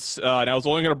quotes, and I was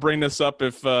only going to bring this up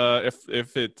if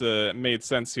it made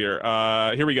sense here.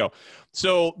 Here we go.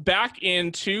 So back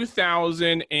in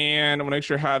 2000, and I'm going to make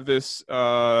sure I have this,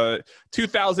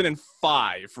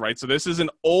 2005, right? So this is an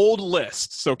old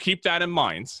list, so keep that in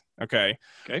mind. Okay.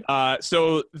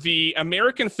 So the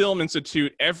American Film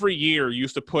Institute every year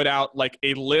used to put out like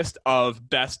a list of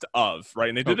best of, right?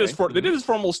 And they did this for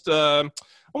almost a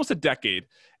decade.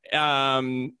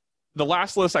 The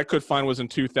last list I could find was in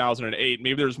 2008.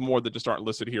 Maybe there's more that just aren't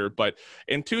listed here, but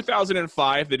in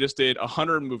 2005 they just did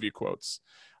 100 movie quotes.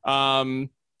 In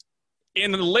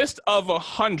the list of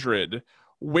 100,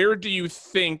 where do you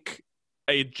think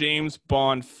a James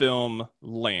Bond film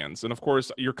lands? And of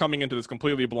course, you're coming into this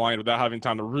completely blind without having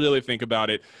time to really think about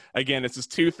it. Again, this is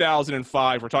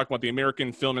 2005. We're talking about the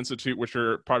American Film Institute, which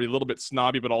are probably a little bit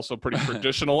snobby, but also pretty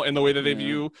traditional in the way that they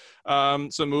view some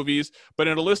movies. But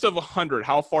in a list of 100,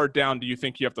 how far down do you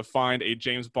think you have to find a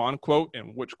James Bond quote,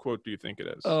 and which quote do you think it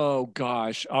is? Oh,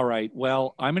 gosh. All right.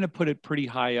 Well, I'm going to put it pretty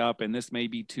high up, and this may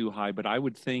be too high, but I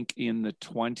would think in the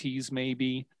 20s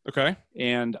maybe. Okay.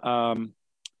 And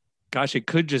gosh, it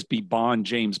could just be Bond,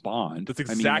 James Bond. That's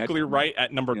exactly right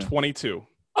at number 22.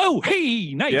 Oh,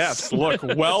 hey, nice. Yes, look,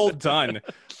 well done.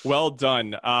 Well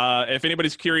done. If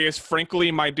anybody's curious,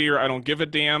 Frankly, My Dear, I Don't Give a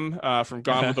Damn from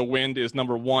Gone with the Wind is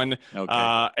number 1.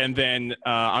 Okay. And then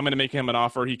I'm going to make him an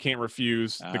offer he can't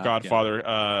refuse, The Godfather.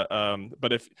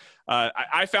 But if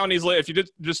I found these, if you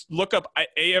just look up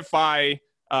AFI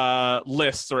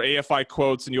lists or AFI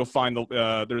quotes, and you'll find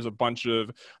there's a bunch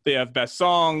of, they have best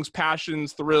songs,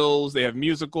 passions, thrills, they have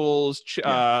musicals,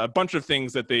 a bunch of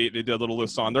things that they did a little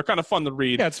list on. They're kind of fun to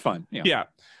read. Yeah, it's fun. Yeah.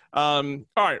 All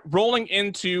right, rolling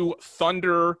into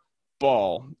Thunderball.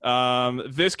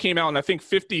 This came out in, I think,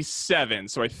 57.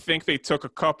 So I think they took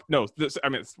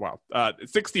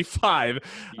 65.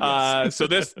 Yes. So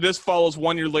this follows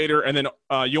 1 year later, and then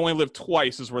You Only Live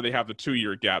Twice is where they have the 2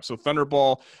 year gap. So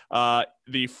Thunderball,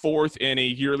 the fourth in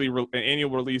a annual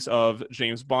release of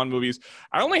James Bond movies.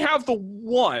 I only have the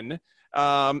one.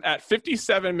 At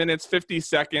 57 minutes, 50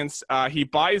 seconds, he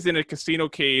buys in a casino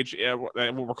cage.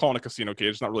 What we're calling a casino cage.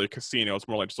 It's not really a casino. It's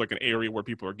more like just like an area where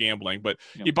people are gambling. But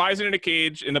he buys it in a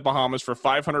cage in the Bahamas for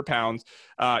 500 pounds.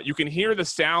 You can hear the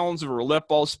sounds of a roulette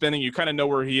ball spinning. You kind of know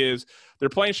where he is. They're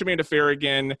playing Chemin de Fer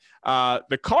again.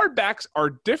 The card backs are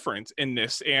different in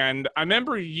this. And I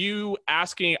remember you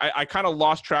asking, I kind of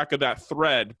lost track of that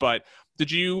thread, but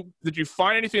did you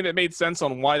find anything that made sense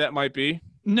on why that might be?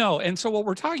 No. And so what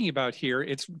we're talking about here,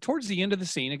 it's towards the end of the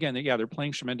scene. Again, they're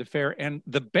playing Chemin de Fer, and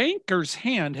the banker's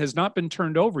hand has not been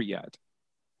turned over yet.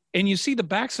 And you see the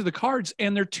backs of the cards,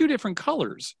 and they're two different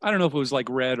colors. I don't know if it was like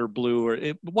red or blue, or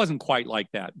it wasn't quite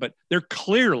like that, but they're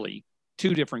clearly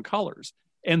two different colors.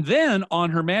 And then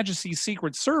on Her Majesty's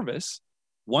Secret Service,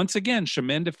 once again,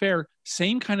 Chemin de Fer,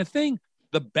 same kind of thing.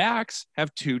 The backs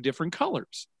have two different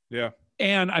colors. Yeah.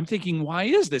 And I'm thinking, why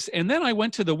is this? And then I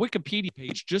went to the Wikipedia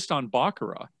page just on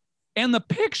Baccarat, and the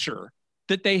picture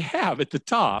that they have at the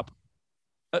top,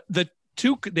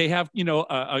 they have,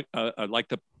 like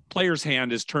the player's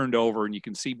hand is turned over and you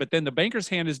can see, but then the banker's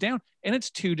hand is down and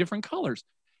it's two different colors.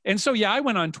 And so, I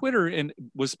went on Twitter and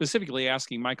was specifically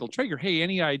asking Michael Traeger, hey,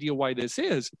 any idea why this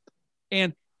is?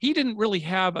 And he didn't really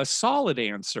have a solid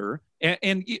answer.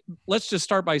 And let's just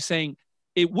start by saying,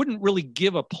 it wouldn't really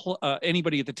give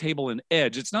anybody at the table an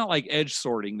edge. It's not like edge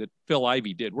sorting that Phil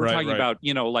Ivey did. We're talking about,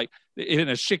 like in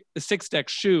a 6-deck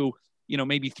shoe,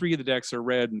 maybe 3 of the decks are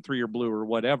red and 3 are blue or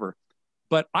whatever.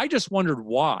 But I just wondered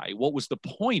why. What was the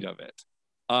point of it?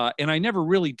 And I never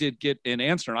really did get an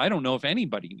answer. And I don't know if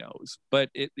anybody knows.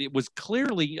 But it was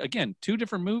clearly, again, 2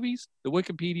 different movies, the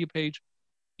Wikipedia page.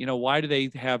 Why do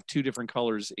they have 2 different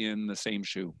colors in the same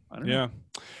shoe? I don't know.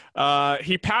 Yeah.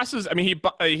 He passes. I mean,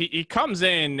 he comes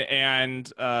in,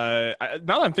 and now that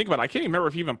I'm thinking about it, I can't even remember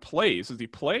if he even plays. Does he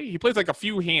play? He plays like a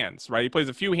few hands, right? He plays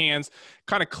a few hands,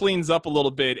 kind of cleans up a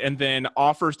little bit, and then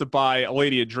offers to buy a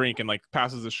lady a drink and like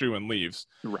passes the shoe and leaves.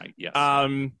 Right. Yes.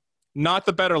 Not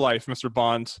the better life, Mr.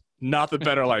 Bond. Not the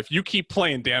better life. You keep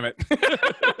playing, damn it.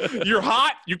 You're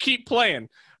hot. You keep playing.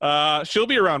 She'll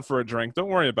be around for a drink. Don't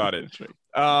worry about it.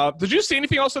 Did you see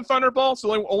anything else in Thunderball? It's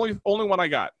the only one I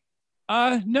got.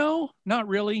 No, not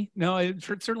really. No,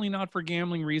 certainly not for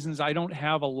gambling reasons. I don't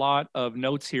have a lot of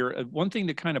notes here. One thing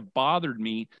that kind of bothered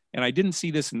me, and I didn't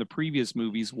see this in the previous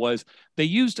movies, was they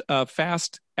used a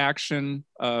fast action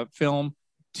film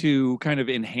to kind of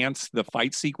enhance the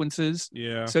fight sequences.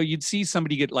 Yeah. So you'd see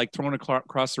somebody get like thrown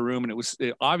across the room, and it was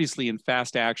obviously in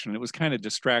fast action. It was kind of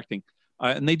distracting.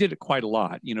 And they did it quite a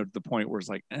lot, to the point where it's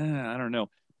like, I don't know.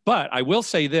 But I will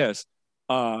say this,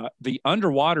 the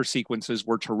underwater sequences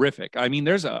were terrific. I mean,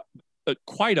 there's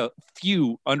quite a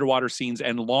few underwater scenes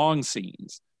and long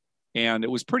scenes. And it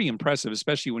was pretty impressive,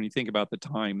 especially when you think about the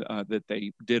time that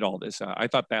they did all this. I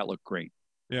thought that looked great.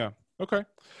 Yeah. Okay.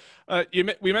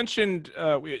 We mentioned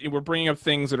we're bringing up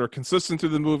things that are consistent through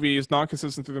the movies,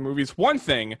 non-consistent through the movies. One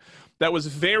thing that was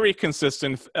very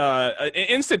consistent, an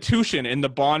institution in the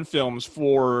Bond films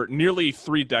for nearly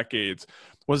 3 decades,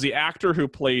 was the actor who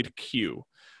played Q.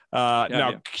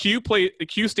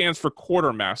 Q stands for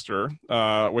quartermaster,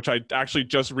 which I actually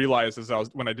just realized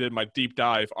when I did my deep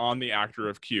dive on the actor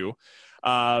of Q.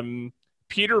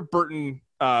 Peter Burton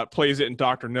plays it in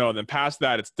Dr. No. And then past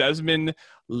that, it's Desmond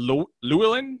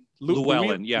Llewellyn.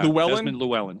 Llewellyn. Desmond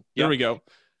Llewellyn. Yep. There we go.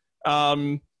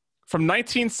 From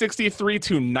 1963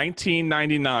 to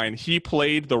 1999, he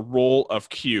played the role of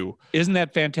Q. Isn't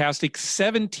that fantastic?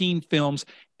 17 films,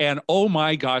 and oh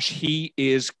my gosh, he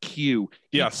is Q.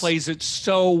 Yes. He plays it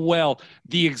so well.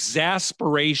 The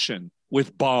exasperation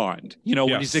with Bond,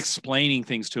 when he's explaining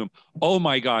things to him. Oh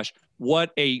my gosh,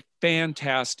 what a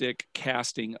fantastic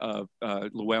casting of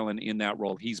Llewellyn in that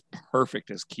role. He's perfect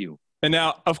as Q. And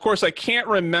now, of course, I can't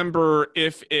remember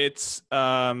if it's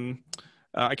in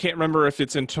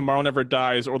Tomorrow Never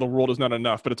Dies or The World Is Not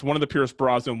Enough, but it's one of the Pierce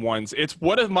Brosnan ones. It's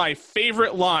one of my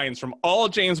favorite lines from all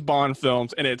James Bond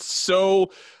films, and it's so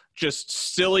just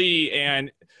silly.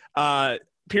 And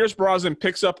Pierce Brosnan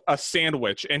picks up a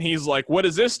sandwich, and he's like, "What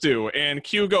does this do?" And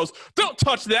Q goes, "Don't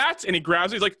touch that!" And he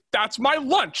grabs it. He's like, "That's my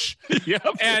lunch." Yep.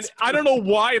 And I don't know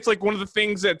why it's like one of the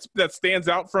things that stands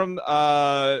out from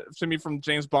to me from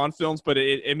James Bond films, but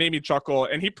it made me chuckle.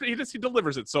 And he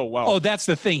delivers it so well. Oh, that's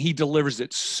the thing. He delivers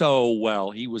it so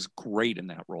well. He was great in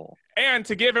that role. And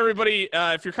to give everybody,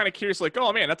 if you're kind of curious, like,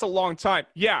 oh man, that's a long time.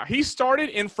 Yeah, he started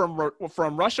in From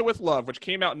Russia with Love, which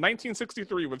came out in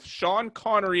 1963 with Sean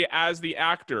Connery as the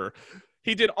actor.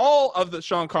 He did all of the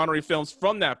Sean Connery films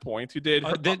from that point. He did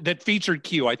that featured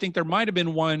Q. I think there might have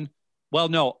been one. Well,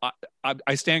 no,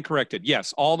 I stand corrected.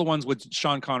 Yes, all the ones with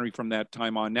Sean Connery from that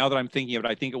time on. Now that I'm thinking of it,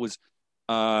 I think it was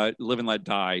Live and Let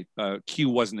Die. Q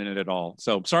wasn't in it at all.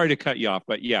 So sorry to cut you off,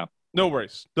 but yeah. No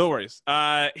worries. No worries.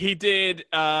 He did.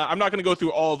 I'm not going to go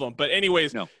through all of them, but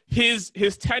anyways, No. his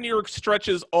tenure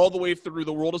stretches all the way through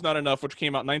The World Is Not Enough, which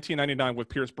came out in 1999 with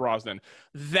Pierce Brosnan.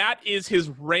 That is his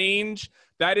range.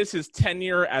 That is his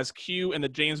tenure as Q in the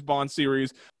James Bond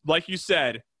series. Like you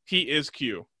said, he is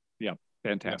Q. Yeah,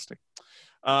 fantastic.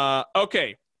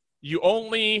 Okay, You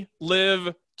Only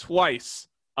Live Twice.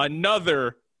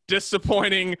 Another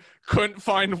disappointing, couldn't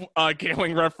find a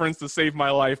gambling reference to save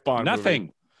my life Bond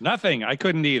movie. Nothing. I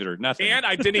couldn't either. Nothing. And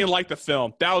I didn't even like the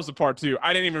film. That was the part too.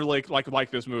 I didn't even really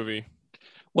like this movie.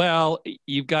 Well,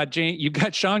 you've got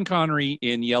Sean Connery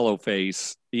in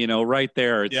Yellowface, right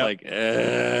there. It's like,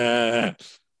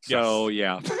 so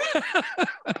yeah.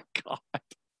 God.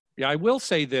 Yeah, I will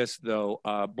say this though.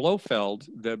 Blofeld,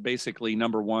 the basically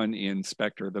number one in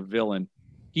Spectre, the villain,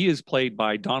 he is played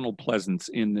by Donald Pleasance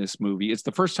in this movie. It's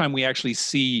the first time we actually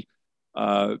see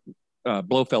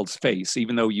Blofeld's face,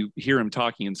 even though you hear him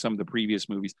talking in some of the previous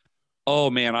movies.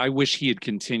 Oh man, I wish he had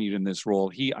continued in this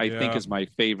role. I think is my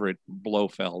favorite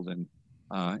Blofeld. And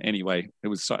anyway, it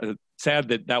was sad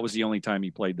that was the only time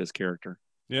he played this character.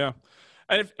 Yeah,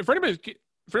 and if anybody's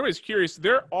curious,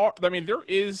 there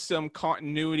is some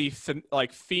continuity,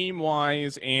 like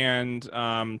theme-wise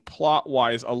and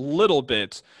plot-wise, a little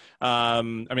bit.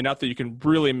 Not that you can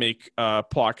really make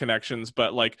plot connections,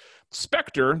 but like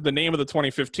Spectre, the name of the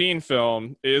 2015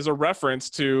 film, is a reference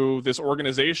to this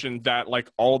organization that like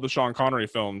all of the Sean Connery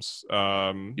films.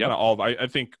 I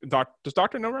think does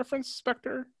Dr. No reference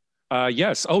Spectre?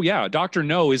 Yes. Oh, yeah. Dr.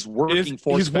 No is working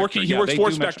for Spectre. He works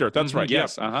for Spectre. That's right.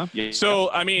 Yes. Yeah. Yeah. So,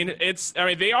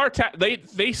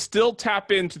 they still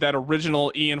tap into that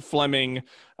original Ian Fleming,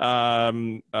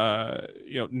 narrative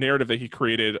that he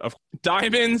created of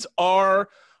Diamonds Are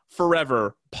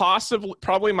Forever.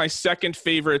 Probably my second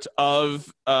favorite of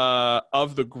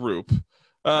the group.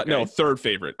 Okay. No, third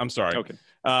favorite. I'm sorry. Okay.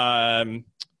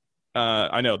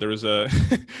 I know there was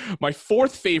my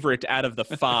fourth favorite out of the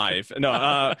five.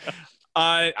 No,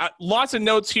 lots of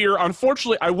notes here.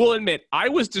 Unfortunately, I will admit I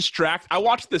was distracted. I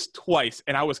watched this twice,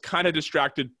 and I was kind of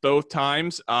distracted both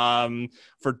times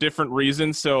for different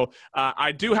reasons. So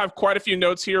I do have quite a few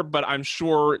notes here, but I'm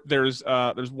sure there's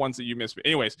ones that you missed.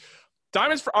 Anyways,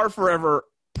 Diamonds Are Forever.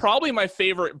 Probably my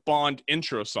favorite Bond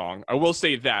intro song. I will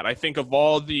say that. I think of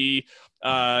all the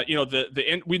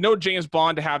we know James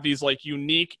Bond to have these like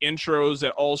unique intros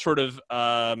that all sort of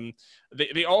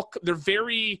they're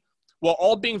very, well,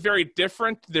 all being very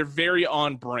different. They're very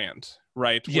on brand,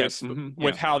 right? Yes.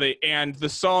 With how and the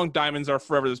song Diamonds Are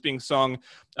Forever that's being sung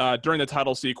during the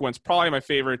title sequence, probably my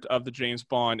favorite of the James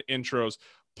Bond intros.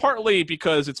 Partly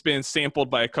because it's been sampled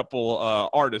by a couple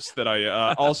artists that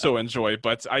I also enjoy,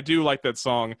 but I do like that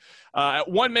song.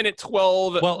 At 1 minute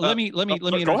 12. Well, let me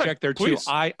interject there too. Please.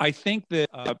 I think that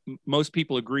most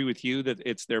people agree with you that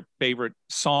it's their favorite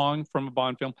song from a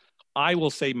Bond film. I will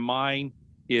say mine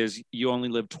is "You Only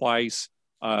Live Twice,"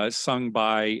 sung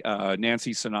by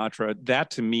Nancy Sinatra. That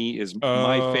to me is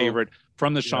my favorite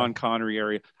from the Sean Connery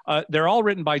area. They're all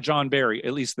written by John Barry,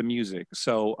 at least the music.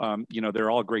 So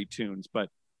they're all great tunes, but.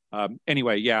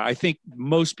 Anyway, yeah, I think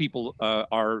most people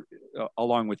are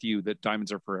along with you that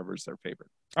Diamonds Are Forever is their favorite.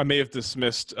 I may have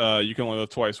dismissed You Can Only Live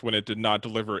Twice when it did not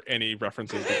deliver any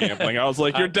references to gambling. I was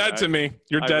like, you're dead to me.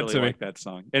 You're dead to me. Like that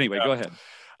song. Anyway, go ahead.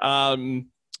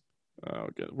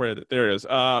 Where there it is.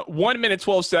 1 minute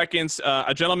 12 seconds.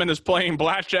 A gentleman is playing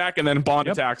blackjack, and then Bond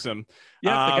attacks him.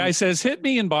 Yeah, the guy says, "Hit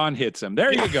me," and Bond hits him.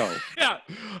 There you go. Yeah,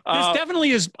 this definitely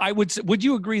is. Would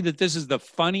you agree that this is the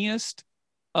funniest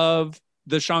of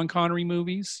the Sean Connery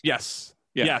movies? Yes.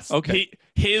 Yeah. Yes. Okay.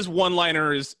 His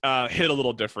one-liners hit a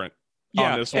little different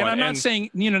on this one. And I'm not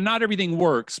saying, not everything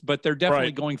works, but they're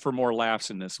definitely going for more laughs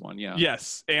in this one. Yeah.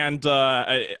 Yes. And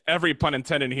every pun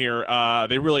intended here,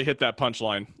 they really hit that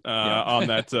punchline on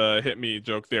that hit me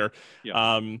joke there.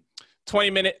 Yeah.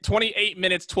 28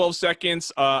 minutes, 12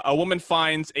 seconds. A woman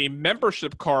finds a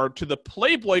membership card to the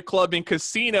Playboy Club and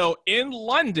Casino in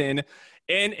London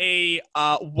in a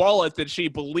wallet that she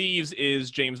believes is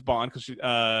James Bond, because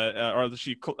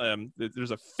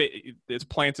there's it's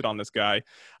planted on this guy.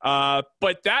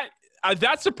 But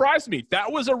that surprised me.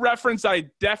 That was a reference I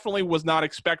definitely was not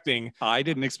expecting. I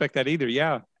didn't expect that either.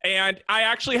 Yeah. And I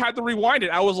actually had to rewind it.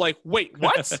 I was like, wait,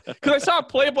 what? Because I saw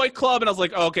Playboy Club and I was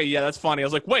like, oh, okay, yeah, that's funny. I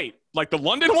was like, wait, like the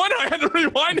London one? I had to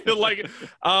rewind it. Like,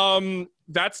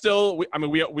 that's still,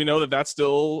 we know that's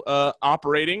still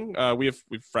operating. We have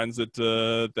friends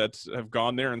that have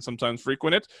gone there and sometimes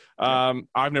frequent it.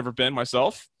 I've never been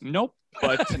myself. Nope.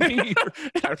 but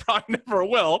I probably never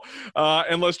will,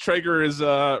 unless Traeger is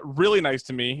really nice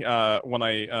to me when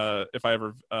if I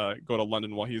ever go to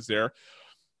London while he's there.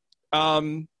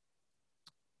 40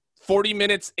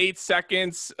 minutes, 8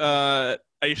 seconds, a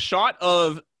shot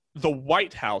of the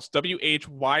White House,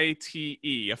 WHYTE,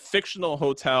 a fictional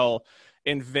hotel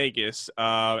in Vegas,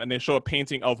 and they show a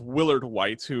painting of Willard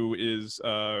White, who is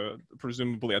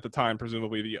presumably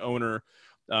the owner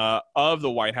of the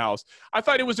White House. I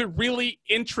thought it was a really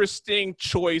interesting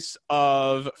choice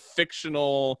of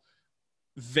fictional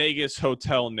Vegas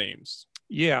hotel names.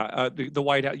 Yeah, the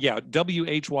White House. Yeah,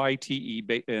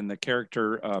 WHYTE, and the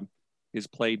character is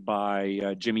played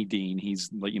by Jimmy Dean. He's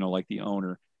like the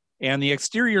owner. And the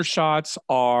exterior shots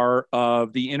are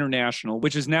of the International,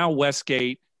 which is now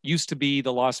Westgate. Used to be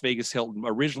the Las Vegas Hilton.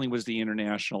 Originally was the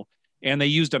International. And they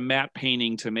used a matte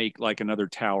painting to make like another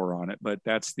tower on it. But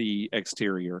that's the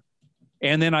exterior.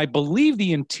 And then I believe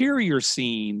the interior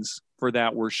scenes for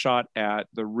that were shot at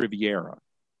the Riviera.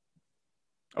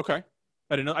 Okay.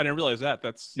 I didn't realize that.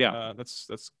 That's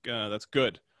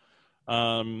good.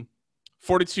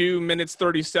 42 minutes,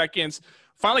 30 seconds.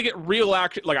 Finally get real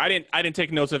action. Like I didn't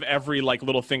take notes of every like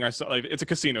little thing I saw. Like it's a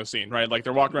casino scene, right? Like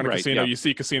they're walking around a casino, you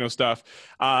see casino stuff.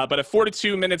 But at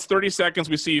 42 minutes, 30 seconds,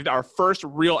 we see our first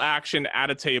real action at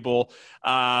a table.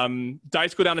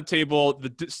 Dice go down the table.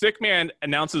 The stick man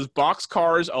announces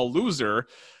boxcars a loser.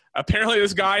 Apparently,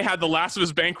 this guy had the last of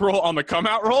his bankroll on the come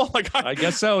out roll. Like I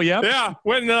guess so. Yep. Yeah.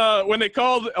 When they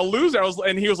called a loser,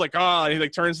 he was like, he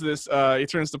like turns to this. He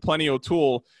turns to Plenty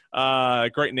O'Toole.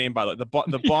 Great name, by the way.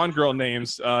 The Bond girl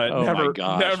names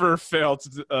never fail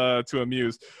to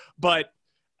amuse. But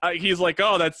he's like,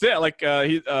 oh, that's it. Like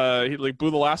he like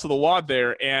blew the last of the wad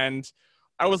there, and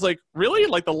I was like, really?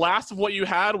 Like the last of what you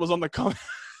had was on the come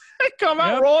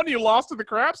out roll, and you lost to the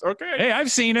craps. Okay. Hey, I've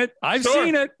seen it. I've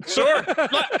seen it. Sure.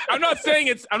 I'm not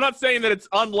saying that it's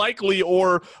unlikely,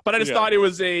 but I just thought it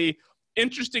was a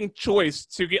interesting choice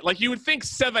to get. Like you would think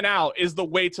 7 out is the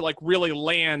way to like really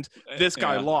land this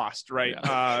guy lost, right?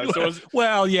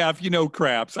 Yeah. If you know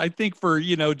craps, I think for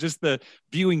just the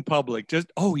viewing public,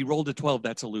 he rolled a 12.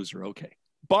 That's a loser. Okay.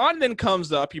 Bond then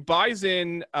comes up. He buys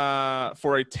in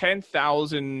for a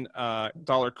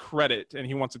 $10,000 credit, and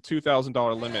he wants a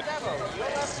 $2,000 limit.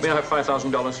 May I have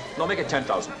 $5,000? No, make it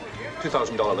 $10,000.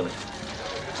 $2,000 limit.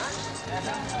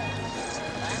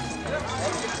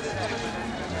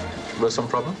 Was some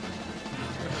problem?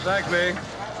 Exactly.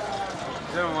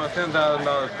 Gentleman wants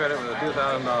 $10,000 credit with a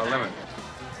 $2,000 limit.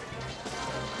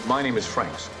 My name is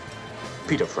Franks.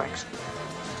 Peter Franks.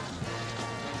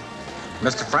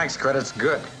 Mr. Franks' credit's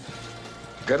good.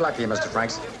 Good luck to you, Mr.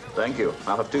 Franks. Thank you.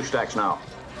 I'll have 2 stacks now.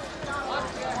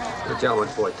 The gentleman,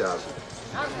 4,000.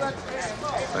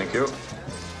 Thank you.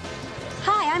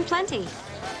 Hi, I'm Plenty.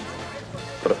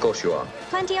 But of course you are.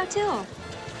 Plenty O'Toole.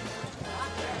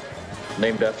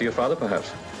 Named after your father,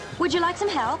 perhaps? Would you like some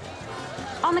help?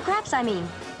 On the craps, I mean.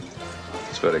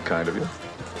 It's very kind of you.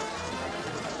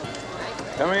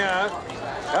 Coming out.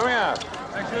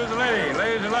 Next here's the lady.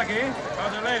 Ladies are lucky.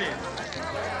 How's the lady?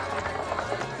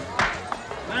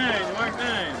 9, you mark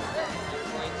 9.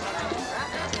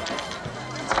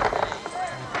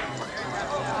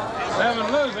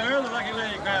 Seven loser, the lucky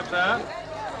lady craps out.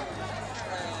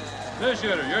 Two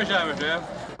shooter, your shot, Mr. F.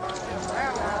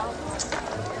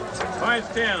 Hearts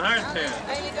 10, hearts 10.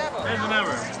 Here's the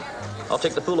number. I'll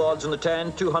take the full odds on the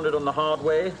 10, 200 on the hard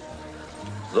way.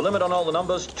 The limit on all the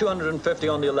numbers, 250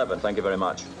 on the 11. Thank you very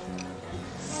much.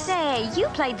 Say, you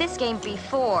played this game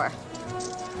before.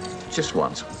 Just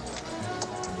once.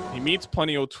 He meets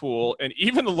Plenty O'Toole, and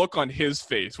even the look on his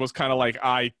face was kind of like,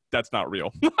 that's not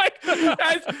real. Like,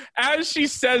 as she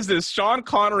says this, Sean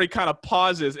Connery kind of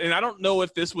pauses, and I don't know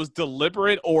if this was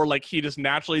deliberate or like he just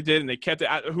naturally did and they kept it,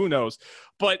 who knows.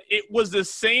 But it was the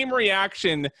same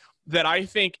reaction that I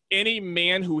think any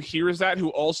man who hears that, who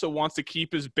also wants to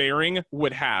keep his bearing,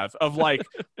 would have, of like,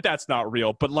 that's not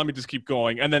real, but let me just keep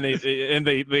going. And then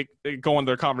they go on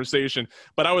their conversation.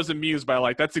 But I was amused by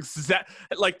like, that's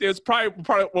like, there's probably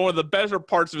one of the better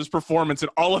parts of his performance in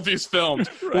all of these films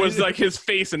was like his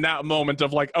face in that moment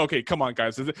of like, okay, come on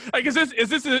guys. Is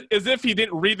this as if he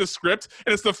didn't read the script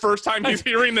and it's the first time he's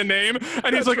hearing the name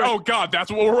and he's like, oh God,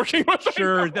 that's what we're working with.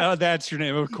 Sure. That's your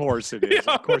name. Of course it is.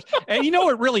 Yeah. Of course. And you know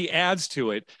what really adds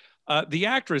to it? The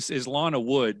actress is Lana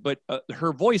Wood, but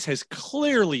her voice has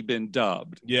clearly been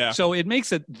dubbed. Yeah. So it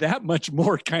makes it that much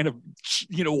more kind of,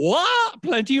 what?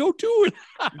 Plenty O'Toole.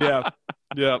 Yeah.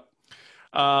 Yeah.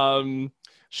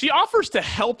 She offers to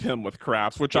help him with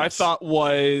craps, which I thought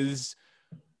was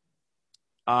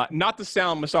not to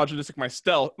sound misogynistic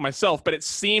myself, but it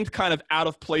seemed kind of out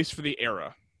of place for the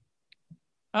era.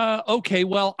 Okay,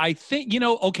 well, I think,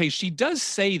 okay, she does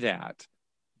say that,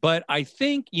 but I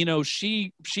think,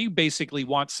 she basically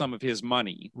wants some of his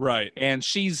money. Right. And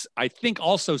she's, I think,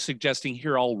 also suggesting,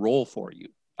 here, I'll roll for you.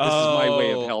 This is my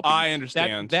way of helping. I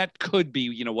understand. That could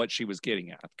be, what she was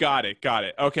getting at. Got it.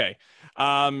 Okay.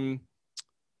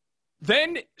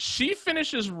 Then she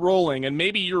finishes rolling, and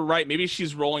maybe you're right. Maybe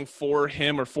she's rolling for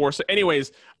him or for. So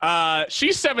anyways,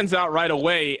 she sevens out right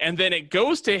away, and then it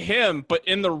goes to him, but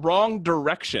in the wrong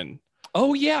direction.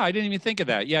 Oh yeah, I didn't even think of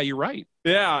that. Yeah, you're right.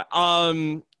 Yeah.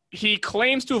 He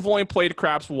claims to have only played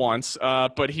craps once,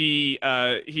 but he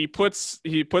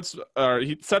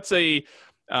sets a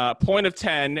point of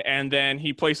 10, and then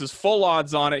he places full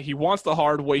odds on it. He wants the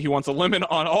hard way. He wants a limit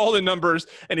on all the numbers,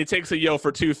 and he takes a yo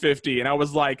for 250. And I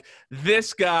was like,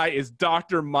 this guy is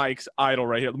Dr. Mike's idol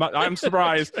right here. I'm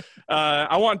surprised.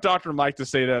 I want Dr. Mike to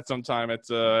say that sometime at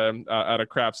a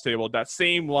craps table. That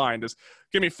same line, just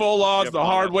give me full odds, the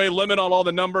hard way, limit on all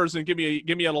the numbers, and give me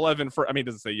an 11 for. I mean, it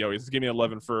doesn't say yo. He says give me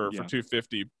 11 for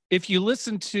 250. If you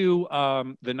listen to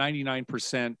the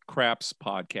 99% Craps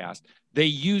podcast, they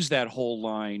use that whole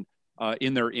line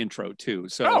in their intro too,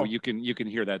 so you can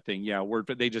hear that thing. Yeah,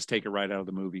 but they just take it right out of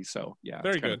the movie. So yeah,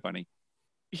 very it's kind good. of funny.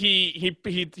 He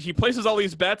places all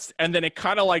these bets, and then it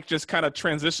kind of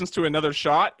transitions to another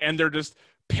shot, and they're just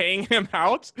paying him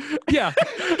out. Yeah.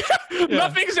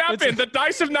 Nothing's happened. The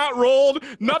dice have not rolled.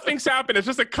 Nothing's happened. It's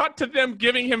just a cut to them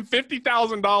giving him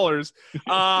 $50,000.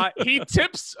 He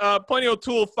tips Plenty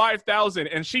O'Toole $5,000,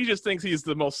 and she just thinks he's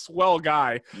the most swell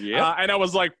guy. Yeah. And I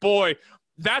was like, boy,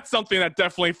 that's something that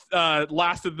definitely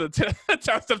lasted the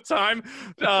test of time.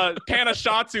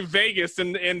 Panashatsu Vegas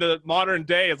in the modern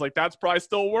day is like, that's probably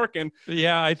still working.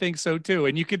 Yeah, I think so too.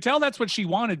 And you could tell that's what she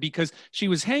wanted, because she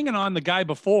was hanging on the guy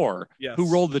before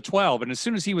who rolled the 12. And as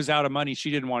soon as he was out of money,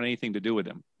 she didn't want anything to do with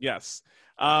him. Yes.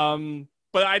 But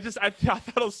I thought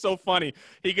it was so funny.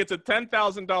 He gets a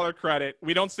 $10,000 credit.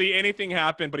 We don't see anything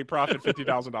happen, but he profited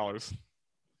 $50,000.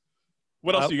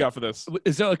 What else you got for this?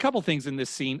 So a couple things in this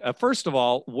scene. First of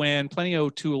all, when Plenty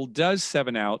O'Toole does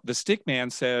 7 out, the stick man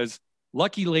says,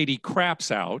 "Lucky lady craps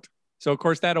out." So, of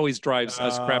course, that always drives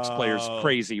us craps players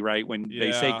crazy, right? When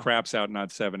they say craps out,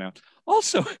 not 7 out.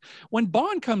 Also, when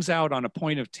Bond comes out on a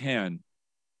point of 10,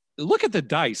 look at the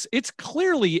dice. It's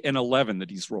clearly an 11 that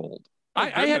he's rolled.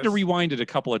 I had to rewind it a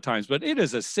couple of times, but it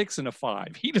is a 6 and a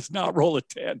 5. He does not roll a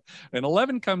 10. An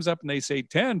 11 comes up and they say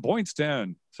 10 points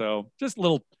 10. So just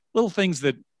little things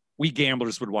that we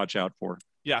gamblers would watch out for.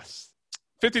 Yes.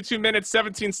 52 minutes,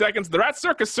 17 seconds. They're at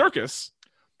Circus Circus.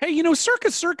 Hey,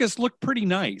 Circus Circus looked pretty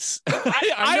nice.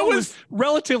 I know it was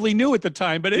relatively new at the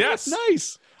time, but it was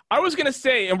nice. I was going to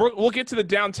say, and we'll get to the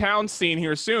downtown scene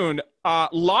here soon, a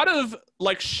lot of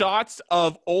shots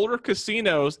of older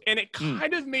casinos, and it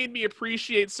kind of made me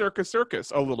appreciate Circus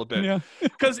Circus a little bit. Yeah.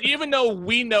 Because even though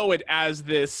we know it as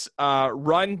this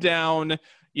rundown,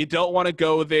 you don't want to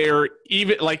go there,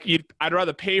 even I'd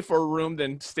rather pay for a room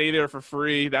than stay there for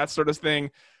free, that sort of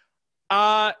thing.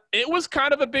 It was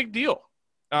kind of a big deal.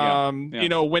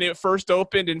 When it first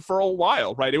opened, and for a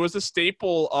while, right? It was a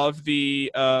staple of the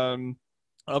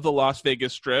Las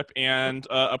Vegas Strip, and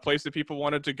a place that people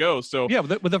wanted to go. So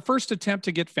with the first attempt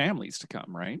to get families to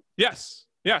come, right? Yes.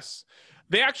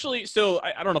 They actually, so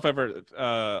I don't know if I've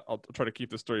ever, I'll try to keep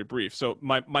the story brief. So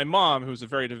my mom, who's a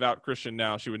very devout Christian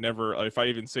now, she would never, if I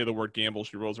even say the word gamble,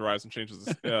 she rolls her eyes and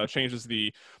changes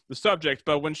the subject.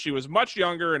 But when she was much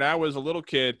younger and I was a little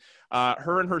kid,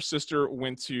 her and her sister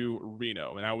went to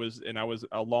Reno, and I was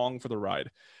along for the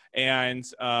ride. And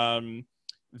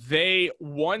they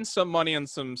won some money on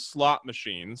some slot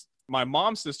machines. My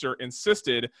mom's sister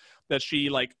insisted that she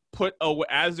put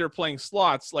as they're playing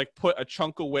slots, put a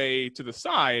chunk away to the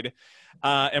side.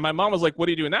 And my mom was like, "What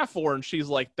are you doing that for?" And she's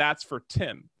like, "That's for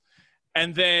Tim."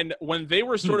 And then when they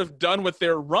were sort of done with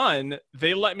their run,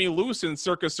 they let me loose in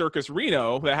Circus Circus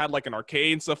Reno that had an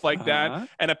arcade and stuff like that.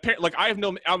 And apparently,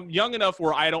 I'm young enough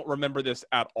where I don't remember this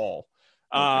at all.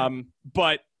 Okay.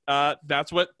 But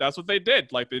that's what they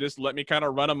did. They just let me kind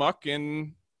of run amok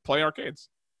and play arcades.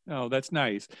 Oh, that's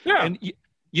nice. Yeah. And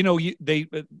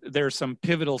there's some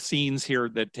pivotal scenes here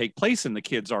that take place in the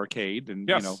kids' arcade, and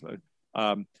yes.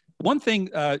 One thing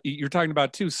you're talking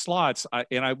about too, slots,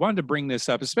 and I wanted to bring this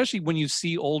up, especially when you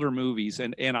see older movies,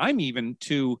 and I'm even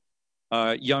too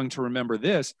young to remember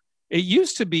this. It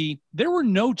used to be there were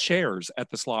no chairs at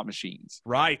the slot machines.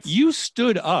 Right. You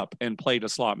stood up and played a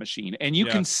slot machine, and you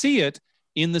can see it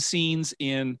in the scenes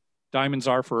in Diamonds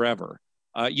Are Forever.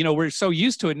 We're so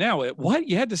used to it now. What?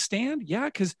 You had to stand? Yeah,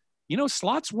 because,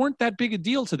 slots weren't that big a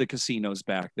deal to the casinos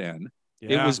back then.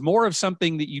 Yeah. It was more of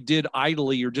something that you did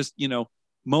idly or just,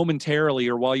 momentarily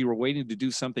or while you were waiting to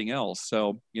do something else.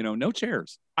 So, no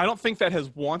chairs. I don't think that has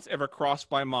once ever crossed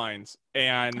my mind,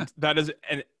 and that is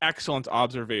an excellent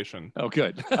observation. Oh,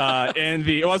 good. And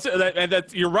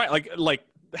that's you're right. Like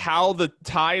how the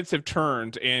tides have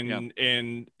turned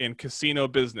in casino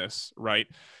business, right?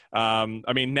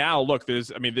 I mean, now look,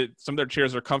 some of their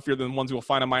chairs are comfier than the ones you'll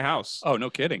find in my house. Oh, no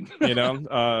kidding.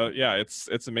 Yeah,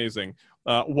 it's amazing.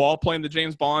 While playing the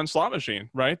James Bond slot machine,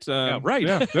 right? Right.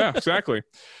 Yeah, exactly.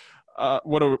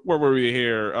 Where were we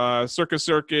here? Circus.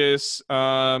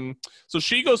 So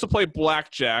she goes to play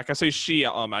blackjack. I say she.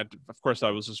 Of course, I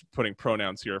was just putting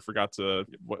pronouns here. I forgot to.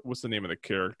 What's the name of the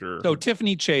character? So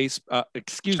Tiffany Chase.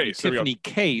 Tiffany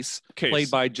Case,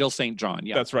 played by Jill St. John.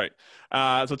 Yeah, that's right.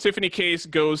 So Tiffany Case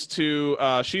goes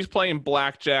to. She's playing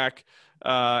blackjack.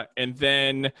 And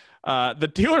then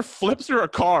the dealer flips her a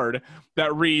card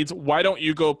that reads, "Why don't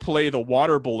you go play the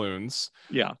water balloons?"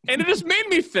 Yeah. And it just made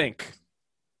me think.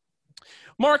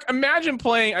 Mark, imagine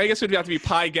playing, I guess it would have to be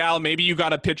Pie Gal. Maybe you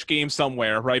got a pitch game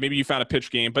somewhere, right? Maybe you found a pitch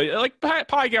game, but like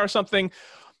Pie Gal or something.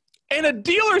 And a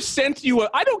dealer sent you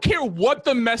I don't care what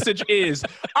the message is.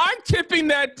 I'm tipping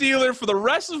that dealer for the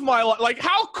rest of my life. Like,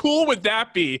 how cool would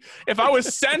that be if I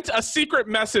was sent a secret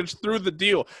message through the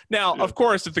deal? Now, of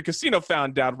course, if the casino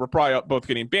found out, we're probably both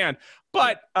getting banned.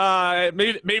 But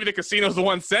maybe the casino's the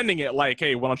one sending it. Like,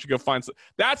 hey, why don't you go find some?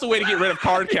 That's the way to get rid of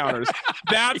card counters.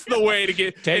 That's the way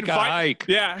to take a hike.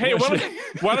 Yeah. Hey,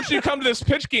 why don't you come to this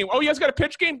pitch game? Oh, you guys got a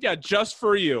pitch game? Yeah, just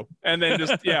for you. And then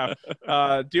just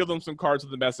deal them some cards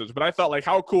with the message. But I thought, like,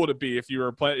 how cool would it be if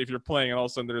you're playing and all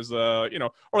of a sudden there's or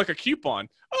like a coupon.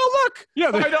 Oh, look,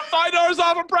 $5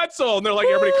 off a pretzel, and they're like,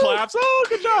 everybody claps. Oh,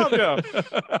 good job.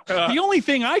 Yeah. The only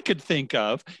thing I could think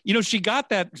of, she got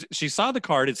that. She saw the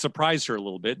card. It surprised her a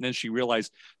little bit, and then she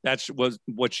realized that was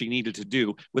what she needed to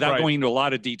do. Without going into a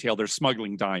lot of detail, they're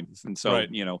smuggling diamonds, and so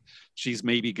she's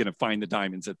maybe going to find the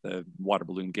diamonds at the water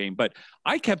balloon game. But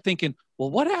I kept thinking,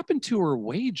 well, what happened to her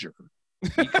wager?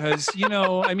 Because she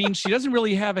doesn't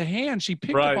really have a hand. She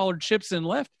picked up all her chips and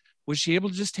left. Was she able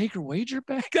to just take her wager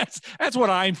back? That's what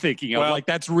I'm thinking of. Well, like,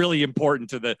 that's really important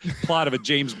to the plot of a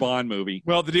James Bond movie.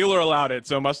 Well, the dealer allowed it,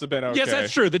 so it must have been okay. Yes,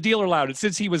 that's true. The dealer allowed it.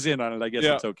 Since he was in on it, I guess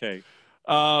it's okay.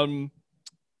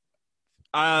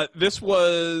 This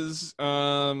was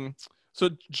so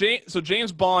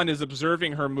James Bond is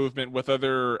observing her movement with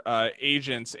other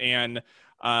agents, and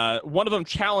one of them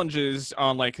challenges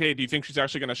on, like, hey, do you think she's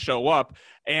actually going to show up?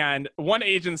 And one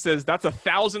agent says that's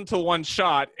 1,000 to 1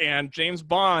 shot, and James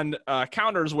Bond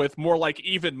counters with more like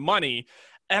even money.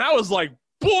 And I was like,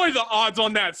 boy, the odds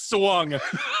on that swung.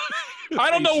 I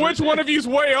don't know which one of you's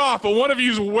way off, but one of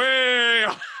you's way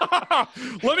off.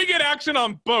 Let me get action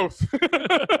on both.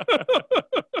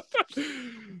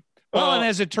 Well, and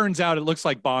as it turns out, it looks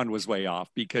like Bond was way off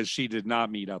because she did not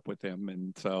meet up with him,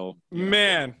 and so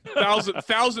man,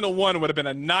 1,000 to 1 would have been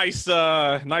a nice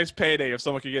payday if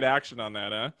someone could get action on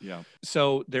that, huh? Yeah.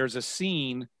 So there's a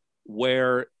scene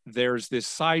where there's this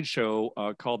sideshow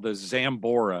called the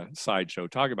Zambora sideshow.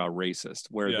 Talk about racist.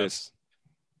 Where this,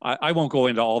 I won't go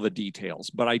into all the details,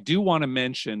 but I do want to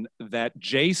mention that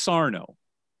Jay Sarno,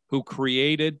 who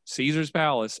created Caesar's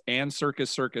Palace and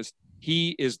Circus,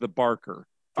 he is the barker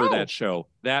for that show.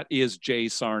 That is Jay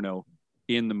Sarno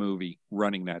in the movie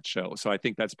running that show. So I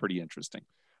think that's pretty interesting.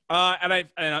 And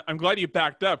I'm glad you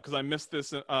backed up, because I missed this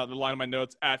the line of my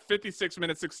notes. At 56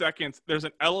 minutes 6 seconds, there's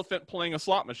an elephant playing a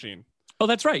slot machine. Oh,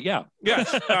 that's right. Yeah.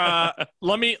 Yes.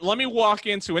 Let me walk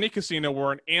into any casino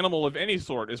where an animal of any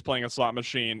sort is playing a slot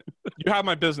machine. You have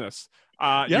my business. You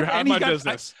have my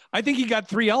business. I think he got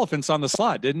 3 elephants on the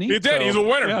slot, didn't he? He did. He's a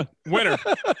winner. Yeah. Winner.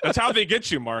 That's how they get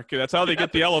you, Mark. That's how they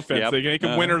get the elephants. Yep. They make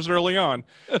them winners early on.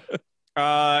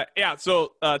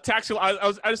 So taxi.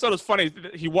 I just thought it was funny.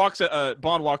 He walks at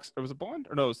Bond walks. Was it Bond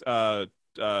or no? It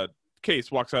was,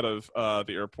 Case walks out of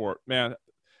the airport. Man,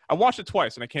 I watched it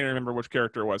twice and I can't remember which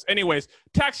character it was. Anyways,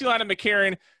 taxi line at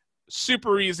McCarran.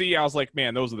 Super easy. I was like,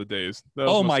 man, those are the days.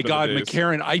 Oh my God,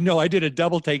 McCarran. I know. I did a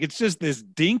double take. It's just this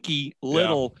dinky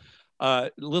little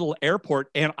airport.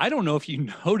 And I don't know if you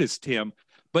noticed, Tim,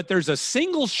 but there's a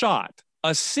single shot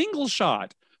where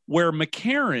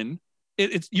McCarran,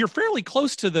 you're fairly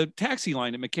close to the taxi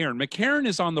line at McCarran. McCarran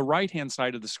is on the right-hand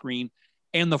side of the screen,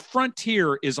 and the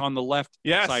Frontier is on the left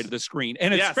side of the screen.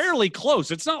 And it's fairly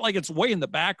close. It's not like it's way in the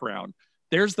background.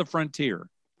 There's the Frontier.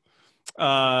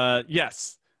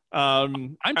 Yes.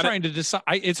 I'm trying to decide.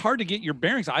 It's hard to get your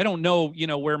bearings. I don't know,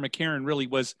 where McCarran really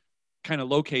was kind of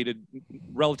located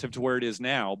relative to where it is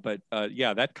now. But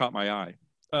that caught my eye.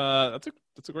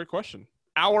 That's a great question.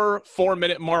 Our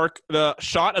 4-minute mark, the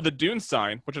shot of the Dune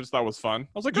sign, which I just thought was fun. I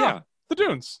was like, the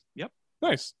Dunes. Yep.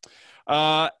 Nice.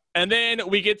 And then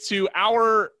we get to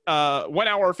 1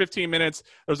 hour, 15 minutes.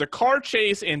 There's a car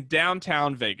chase in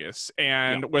downtown Vegas.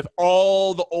 And with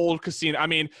all the old casino, I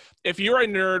mean, if you're a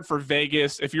nerd for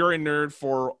Vegas, if you're a nerd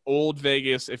for old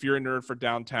Vegas, if you're a nerd for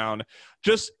downtown,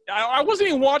 I wasn't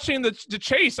even watching the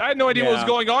chase. I had no idea what was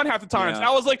going on half the times. I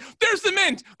was like, there's the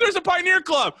Mint. There's a Pioneer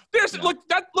Club.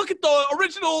 Look at the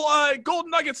original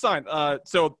Golden Nugget sign.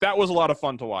 So that was a lot of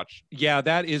fun to watch. Yeah,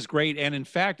 that is great. And in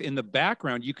fact, in the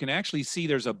background, you can actually see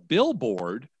there's a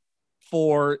billboard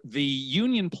for the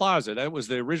Union Plaza. That was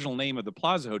the original name of the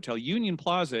Plaza Hotel, Union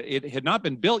Plaza. It had not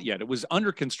been built yet. It was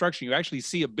under construction. You actually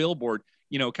see a billboard,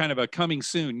 kind of a coming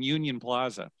soon, Union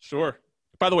Plaza. Sure.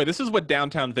 By the way, this is what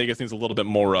downtown Vegas needs a little bit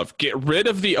more of. Get rid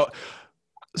of the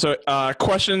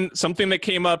question, something that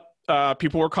came up.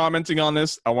 People were commenting on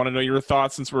this. I want to know your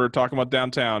thoughts since we're talking about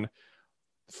downtown.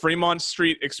 Fremont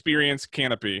Street Experience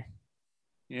Canopy.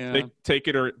 Yeah. Take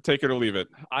it or leave it.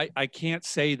 I can't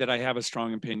say that I have a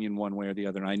strong opinion one way or the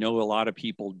other. And I know a lot of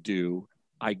people do.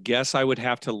 I guess I would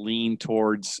have to lean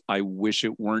towards I wish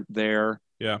it weren't there.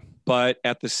 Yeah. But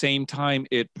at the same time,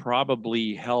 it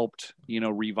probably helped,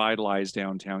 revitalize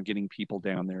downtown, getting people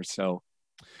down there. So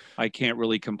I can't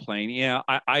really complain. Yeah,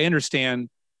 I understand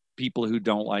people who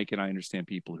don't like it. I understand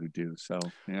people who do. So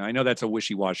I know that's a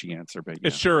wishy-washy answer, but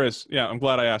it sure is. Yeah, I'm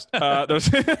glad I asked.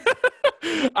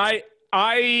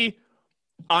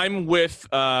 I'm with.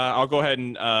 I'll go ahead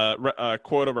and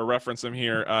quote or reference him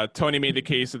here. Tony made the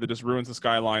case that it just ruins the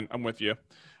skyline. I'm with you.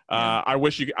 I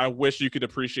wish you could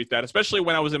appreciate that, especially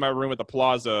when I was in my room at the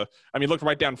Plaza. I mean, looked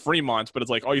right down Fremont, but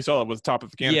it's like all you saw was the top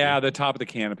of the canopy. Yeah, the top of the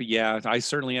canopy. Yeah, I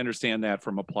certainly understand that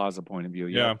from a Plaza point of view.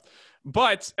 Yeah.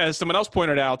 But as someone else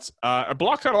pointed out, it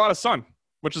blocks out a lot of sun,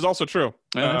 which is also true.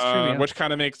 That's true, yeah. Which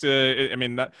kind of makes it. I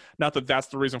mean, not that that's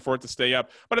the reason for it to stay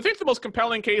up, but I think the most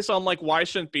compelling case on like why it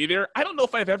shouldn't be there. I don't know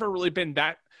if I've ever really been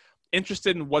that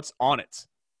interested in what's on it.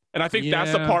 And I think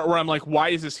that's the part where I'm like, why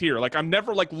is this here? Like, I'm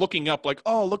never like looking up like,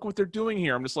 oh, look what they're doing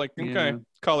here. I'm just like, okay,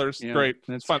 colors, great.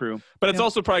 That's fun. True. But it's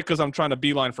also probably because I'm trying to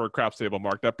beeline for a craps table,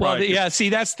 Mark. That probably see,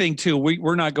 that's the thing too.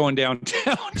 We're not going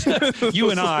downtown. You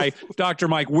and I, Dr.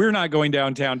 Mike, we're not going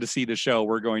downtown to see the show.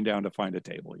 We're going down to find a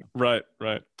table. Right.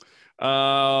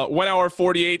 1 hour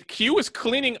 48. Q is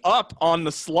cleaning up on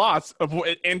the slots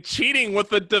and cheating with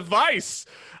the device.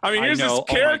 I mean, here's this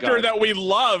character that we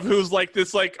love who's like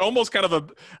this, like almost kind of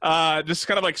a, just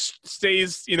kind of like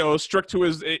stays, strict to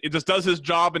it just does his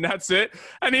job and that's it.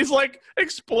 And he's like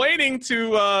explaining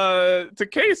to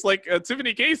Case, like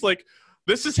Tiffany Case, like,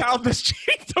 this is how this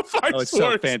cheat device works. It's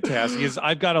so fantastic.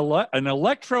 I've got an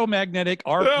electromagnetic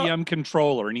RPM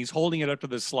controller, and he's holding it up to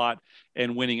the slot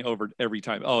and winning over every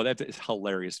time. Oh, that is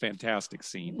hilarious. Fantastic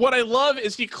scene. What I love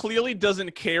is he clearly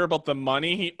doesn't care about the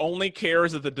money. He only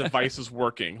cares that the device is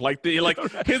working.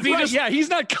 He's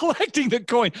not collecting the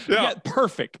coin. Yeah,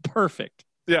 perfect.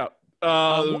 Yeah.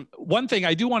 One thing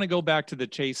I do want to go back to the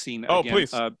chase scene again,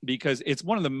 please. Because it's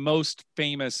one of the most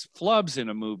famous flubs in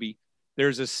a movie.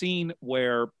 There's a scene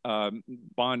where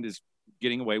Bond is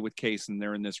getting away with Case, and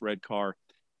they're in this red car,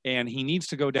 and he needs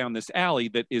to go down this alley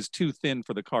that is too thin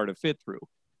for the car to fit through.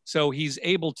 So he's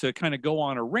able to kind of go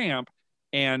on a ramp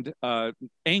and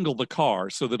angle the car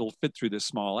so that it'll fit through this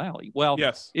small alley. Well,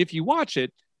 if you watch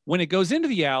it, when it goes into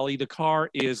the alley, the car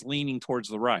is leaning towards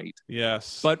the right.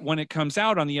 Yes. But when it comes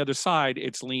out on the other side,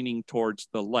 it's leaning towards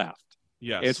the left.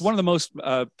 Yes. It's one of the most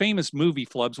famous movie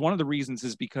flubs. One of the reasons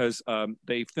is because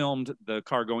they filmed the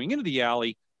car going into the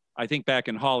alley, I think back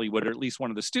in Hollywood, or at least one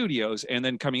of the studios, and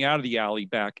then coming out of the alley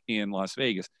back in Las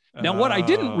Vegas. Now, what I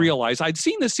didn't realize, I'd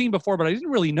seen this scene before, but I didn't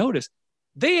really notice,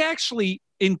 they actually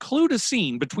include a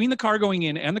scene between the car going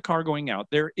in and the car going out.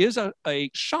 There is a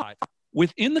shot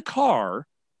within the car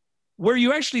where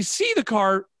you actually see the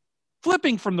car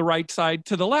flipping from the right side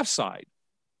to the left side.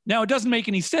 Now, it doesn't make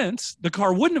any sense. The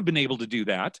car wouldn't have been able to do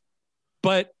that.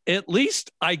 But at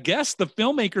least, I guess, the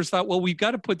filmmakers thought, well, we've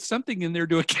got to put something in there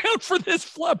to account for this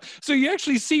flip. So you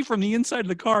actually see from the inside of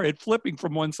the car it flipping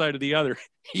from one side to the other.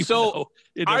 So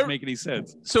it doesn't make any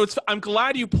sense. So I'm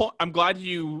glad you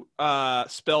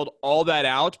spelled all that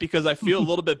out, because I feel a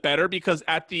little bit better, because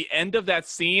at the end of that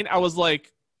scene, I was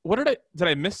like, did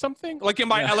I miss something? Like,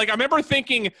 I remember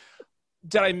thinking,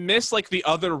 did I miss like the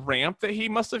other ramp that he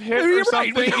must have hit or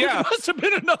something? Right. Yeah, it must have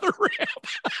been another ramp.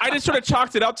 I just sort of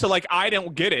chalked it up to like, I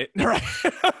don't get it, right?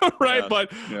 Right,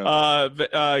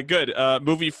 good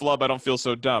movie flub. I don't feel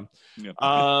so dumb.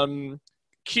 Yeah.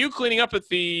 Q cleaning up at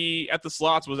the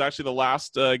slots was actually the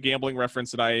last gambling reference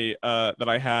that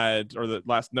I had, or the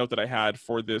last note that I had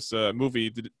for this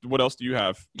movie. What else do you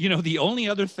have? The only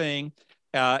other thing,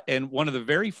 and one of the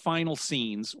very final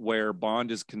scenes where Bond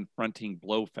is confronting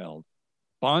Blofeld.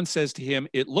 Bond says to him,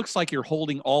 "It looks like you're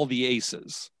holding all the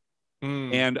aces."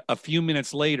 And a few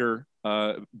minutes later,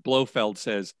 Blofeld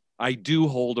says, "I do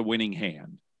hold a winning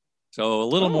hand." So a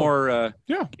little more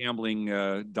gambling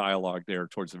dialogue there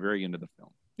towards the very end of the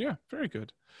film. Yeah, very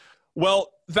good.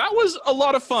 Well, that was a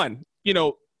lot of fun. You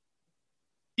know,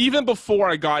 even before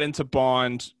I got into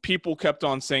Bond, people kept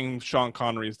on saying Sean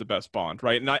Connery is the best Bond,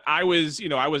 right? And I was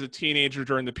a teenager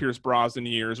during the Pierce Brosnan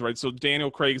years, right? So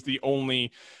Daniel Craig's the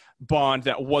only Bond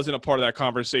that wasn't a part of that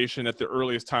conversation at the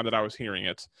earliest time that I was hearing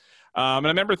it. And I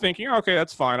remember thinking, okay,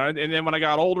 that's fine. And then when I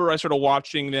got older, I started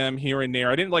watching them here and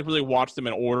there. I didn't really watch them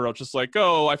in order. I was just like,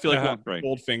 I feel like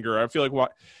Goldfinger. I feel like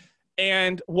what.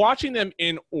 And watching them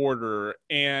in order,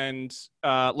 and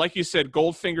like you said,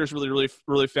 Goldfinger's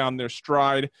really found their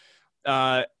stride.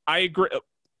 I agree.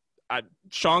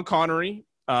 Sean Connery,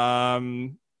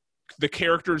 the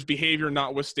character's behavior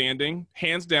notwithstanding,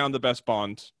 hands down the best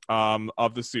Bond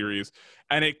of the series.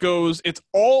 And it's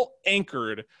all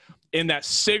anchored in that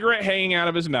cigarette hanging out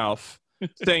of his mouth,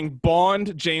 saying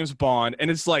Bond, James Bond,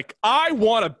 and it's like, I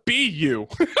want to be you.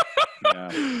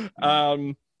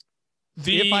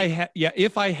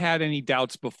 If I had any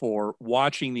doubts before,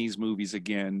 watching these movies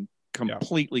again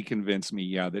completely convinced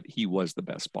me, that he was the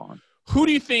best Bond. Who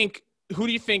do you think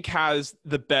has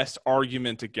the best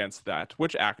argument against that?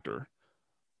 Which actor?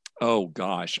 Oh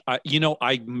gosh,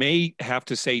 I may have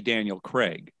to say Daniel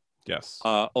Craig. Yes.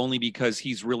 Only because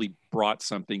he's really brought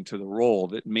something to the role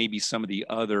that maybe some of the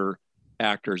other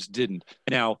actors didn't.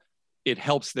 Now, it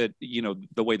helps that,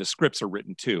 the way the scripts are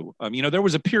written too. There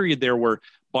was a period there where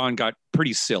Bond got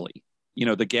pretty silly,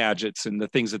 the gadgets and the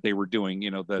things that they were doing,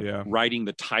 riding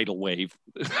the tidal wave,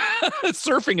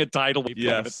 surfing a tidal wave kind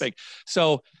of a thing.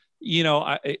 So,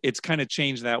 it's kind of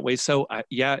changed that way. So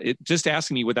it just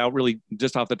asking me without really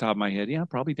just off the top of my head. Yeah,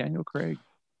 probably Daniel Craig.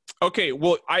 Okay,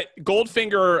 well,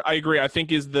 Goldfinger, I agree. I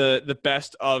think is the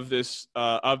best of this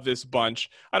bunch.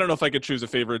 I don't know if I could choose a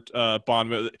favorite Bond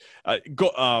movie.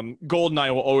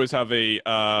 Goldeneye will always have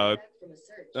a.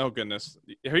 Oh goodness,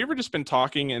 have you ever just been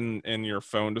talking and your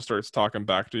phone just starts talking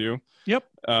back to you? Yep.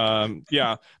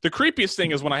 Yeah. The creepiest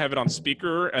thing is when I have it on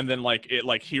speaker and then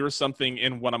it hears something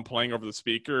in what I'm playing over the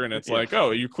speaker and it's like,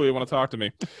 oh, you clearly want to talk to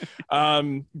me.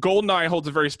 Goldeneye holds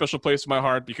a very special place in my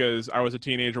heart because I was a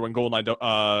teenager when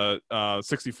Goldeneye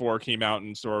 64 came out,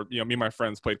 and so me and my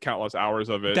friends played countless hours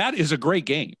of it. That is a great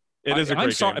game. It is a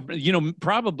great game.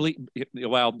 Probably,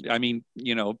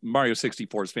 Mario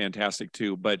 64 is fantastic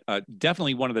too, but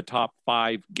definitely one of the top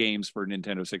 5 games for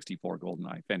Nintendo 64,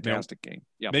 GoldenEye. Fantastic game.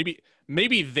 Yeah.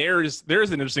 Maybe there's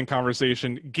an interesting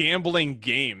conversation. Gambling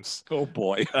games. Oh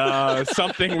boy.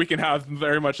 Something we can have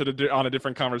very much on a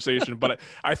different conversation. But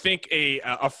I think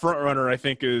a front runner, I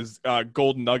think, is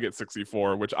Golden Nugget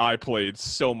 64, which I played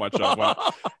so much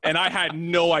of, and I had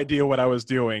no idea what I was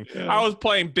doing. Yeah. I was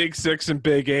playing Big 6 and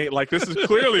Big 8. Like, this is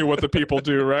clearly what the people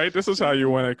do, right? This is how you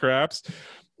win at craps.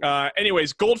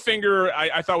 Anyways, Goldfinger,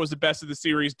 I thought was the best of the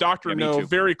series. Dr. No,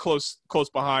 very close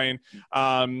behind.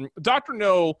 Dr.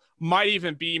 No might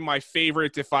even be my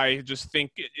favorite if I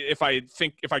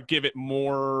give it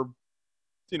more,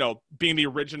 being the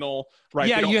original, right?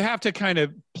 Yeah, you have to kind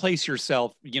of place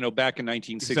yourself, back in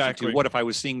 1962. Exactly. What if I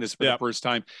was seeing this for the first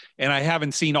time? And I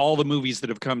haven't seen all the movies that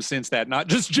have come since that, not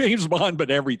just James Bond,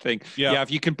 but everything. Yeah,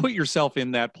 if you can put yourself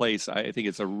in that place, I think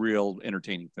it's a real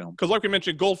entertaining film. Because like we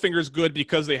mentioned, Goldfinger's good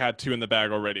because they had 2 in the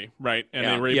bag already, right? And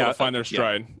they were able to find their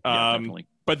stride. Definitely.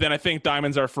 But then I think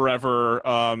Diamonds Are Forever.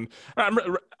 I'm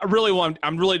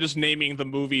really just naming the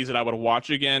movies that I would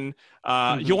watch again.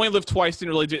 You Only Live Twice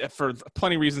didn't really do, for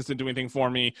plenty of reasons, didn't do anything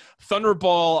for me.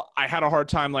 Thunderball, I had a hard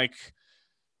time.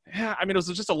 It was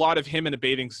just a lot of him in a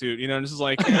bathing suit, and this is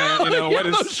like, what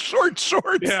is those short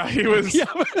shorts? Yeah, he was.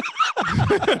 Yeah.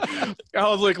 I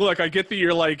was like, look, I get that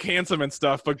you're handsome and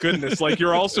stuff, but goodness,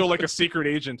 you're also a secret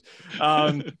agent.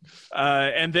 And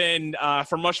then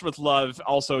For Much With Love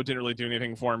also didn't really do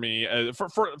anything for me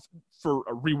for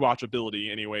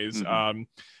rewatchability, anyways. Mm-hmm.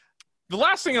 The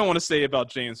last thing I want to say about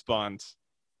James Bond.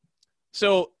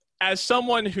 So, as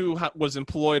someone who was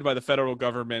employed by the federal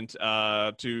government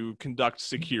to conduct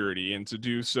security and to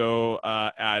do so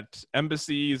at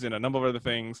embassies and a number of other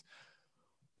things,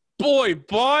 boy,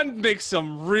 Bond makes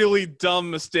some really dumb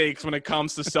mistakes when it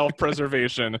comes to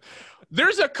self-preservation.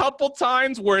 There's a couple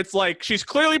times where it's she's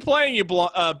clearly playing you,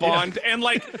 Bond, and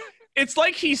it's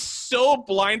like he's so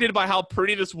blinded by how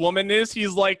pretty this woman is.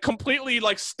 He's completely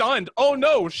stunned. Oh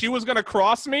no, she was gonna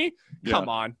cross me? Yeah.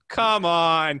 Come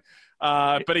on.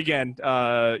 But again,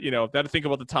 had to think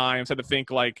about the times, had to think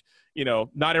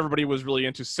not everybody was really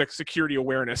into security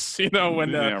awareness,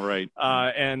 right.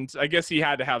 And I guess he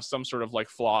had to have some sort of like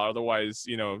flaw. Otherwise,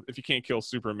 if you can't kill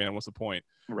Superman, what's the point?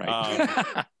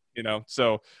 Right.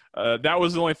 So that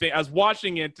was the only thing. I was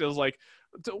watching it. It was like,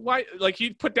 why? Like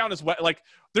he'd put down his like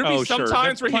there'd be some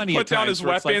times where he'd put down his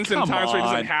weapons and times where he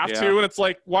doesn't have to, and it's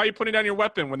like, why are you putting down your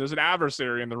weapon when there's an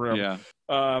adversary in the room?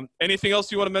 Yeah. Anything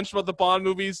else you want to mention about the Bond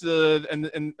movies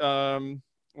and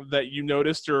that you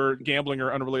noticed or gambling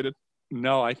or unrelated?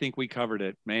 No, I think we covered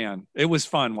it, man. It was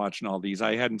fun watching all these.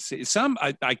 I hadn't seen some.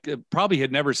 I probably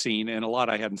had never seen, and a lot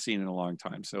I hadn't seen in a long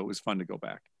time. So it was fun to go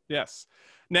back. Yes.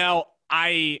 Now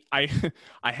I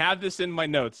have this in my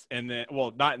notes, and then,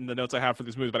 well, not in the notes I have for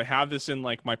these movies, but I have this in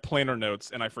like my planner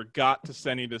notes, and I forgot to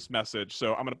send you this message.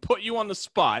 So I'm going to put you on the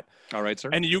spot. All right, sir.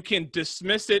 And you can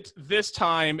dismiss it this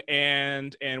time,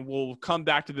 and we'll come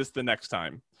back to this the next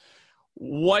time.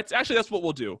 Actually, that's what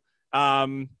we'll do.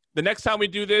 The next time we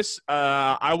do this,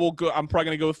 I'm probably going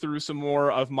to go through some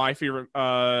more of my favorite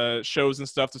shows and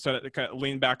stuff to kind of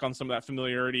lean back on some of that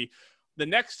familiarity. The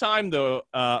next time, though,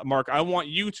 Mark, I want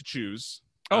you to choose.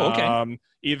 Oh, okay.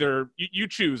 Either you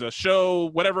choose a show,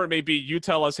 whatever it may be. You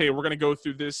tell us, hey, we're going to go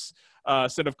through this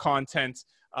set of content,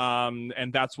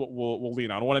 and that's what we'll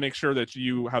lean on. I want to make sure that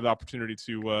you have the opportunity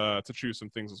to choose some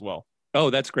things as well. Oh,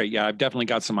 that's great. Yeah, I've definitely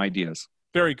got some ideas.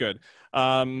 Very good.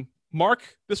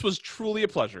 Mark, this was truly a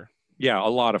pleasure. Yeah, a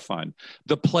lot of fun.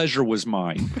 The pleasure was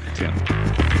mine, Tim.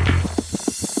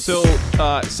 So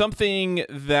something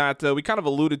that we kind of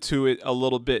alluded to it a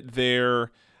little bit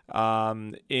there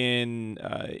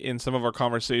in some of our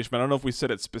conversation, but I don't know if we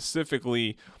said it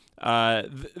specifically.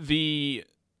 The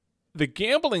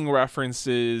gambling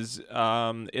references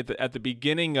at the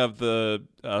beginning of the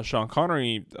Sean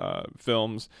Connery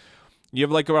films, you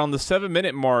have like around the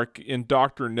 7-minute mark in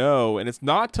Dr. No, and it's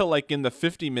not till like in the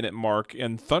 50-minute mark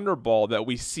in Thunderball that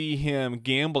we see him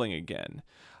gambling again.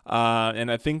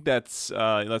 And I think that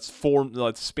spans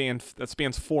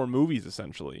 4 movies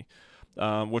essentially,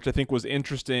 which I think was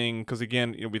interesting because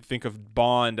again, we think of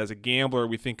Bond as a gambler,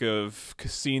 we think of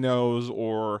casinos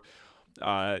or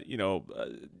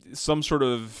some sort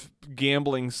of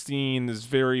gambling scene is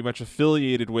very much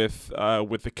affiliated with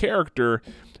the character.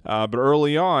 But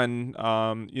early on,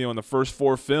 in the first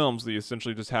 4 films, they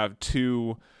essentially just have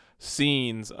 2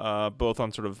 scenes, both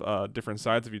on sort of different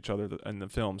sides of each other in the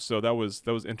film. So that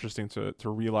was interesting to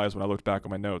realize when I looked back on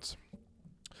my notes.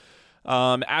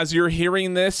 As you're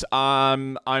hearing this,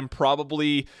 I'm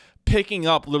probably picking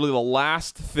up literally the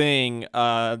last thing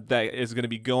that is going to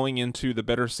be going into the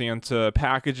Better Santa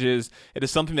packages. It is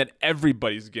something that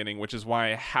everybody's getting, which is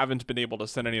why I haven't been able to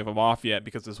send any of them off yet,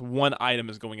 because this one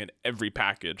item is going in every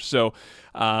package. So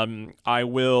they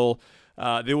will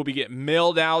be getting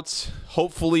mailed out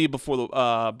hopefully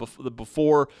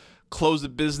before close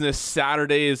of business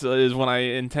Saturday is when I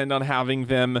intend on having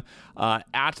them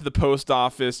at the post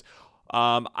office.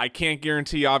 I can't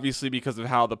guarantee, obviously, because of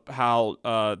how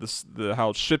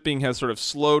shipping has sort of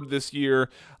slowed this year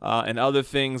and other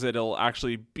things, that it'll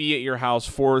actually be at your house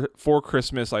for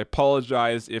Christmas. I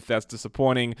apologize if that's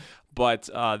disappointing, but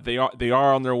they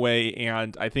are on their way,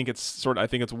 and I think it's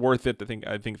worth it.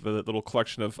 I think the little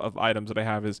collection of items that I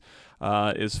have is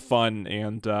fun,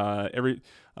 and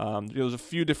there's a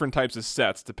few different types of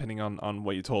sets depending on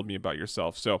what you told me about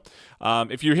yourself. So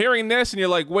if you're hearing this and you're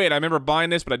like, wait, I remember buying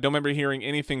this, but I don't remember hearing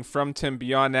anything from Tim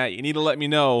beyond that, you need to let me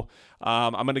know.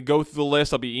 I'm going to go through the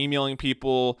list. I'll be emailing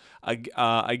people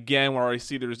again where I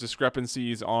see there's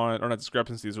discrepancies or not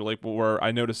discrepancies, or like where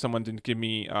I noticed someone didn't give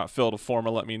me fill out a form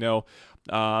or let me know.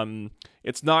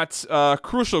 It's not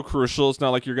crucial. It's not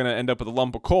like you're going to end up with a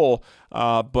lump of coal.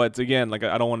 But again, like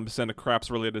I don't want to send a craps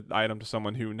related item to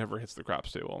someone who never hits the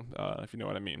craps table, if you know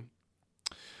what I mean.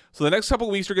 So the next couple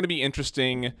of weeks are going to be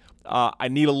interesting. I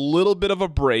need a little bit of a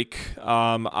break.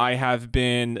 I have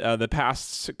been the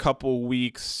past couple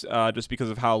weeks, just because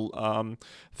of how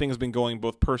things have been going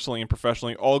both personally and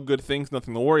professionally, all good things,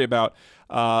 nothing to worry about.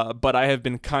 But I have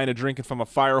been kind of drinking from a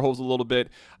fire hose a little bit.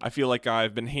 I feel like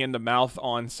I've been hand to mouth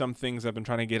on some things. I've been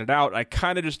trying to get it out. I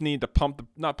kind of just need to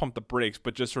not pump the brakes,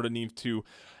 but just sort of need to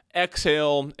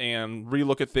exhale and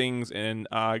relook at things and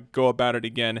go about it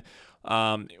again.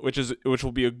 Which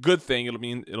will be a good thing.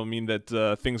 It'll mean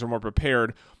that things are more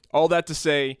prepared. All that to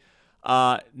say,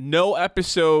 no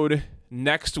episode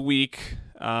next week.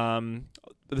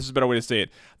 This is a better way to say it.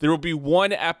 There will be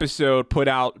one episode put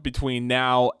out between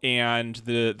now and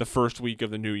the first week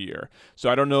of the new year. So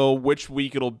I don't know which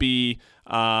week it'll be,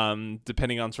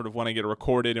 depending on sort of when I get it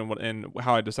recorded and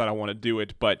how I decide I want to do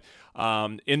it. But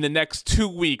in the next 2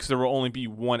 weeks, there will only be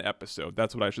one episode.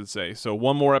 That's what I should say. So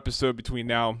one more episode between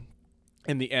now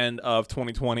in the end of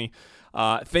 2020.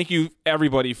 Thank you,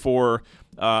 everybody, for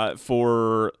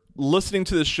listening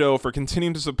to the show, for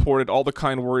continuing to support it, all the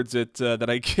kind words that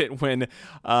I get when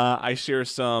I share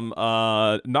some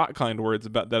not kind words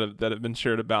about that have been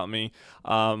shared about me.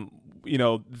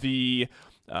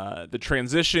 The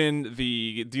transition,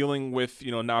 the dealing with,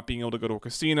 not being able to go to a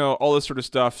casino, all this sort of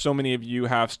stuff. So many of you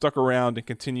have stuck around and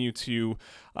continue to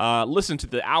listen to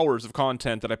the hours of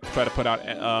content that I try to put out,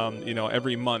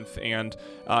 every month. And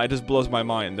it just blows my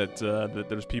mind that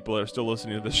there's people that are still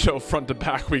listening to the show front to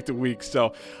back, week to week.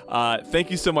 So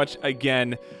thank you so much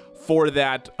again for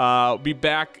that. Be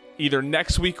back either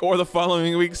next week or the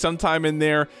following week, sometime in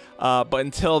there. But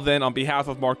until then, on behalf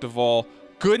of Mark Duvall,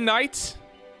 good night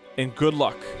and good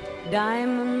luck.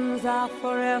 Diamonds are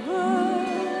forever.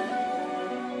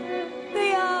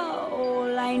 They are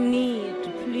all I need to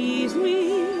please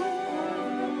me.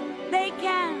 They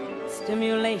can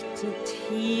stimulate and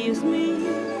tease me.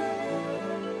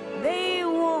 They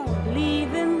won't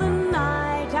leave in the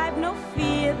night. I've no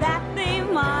fear that they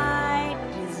might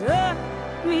desert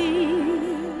me.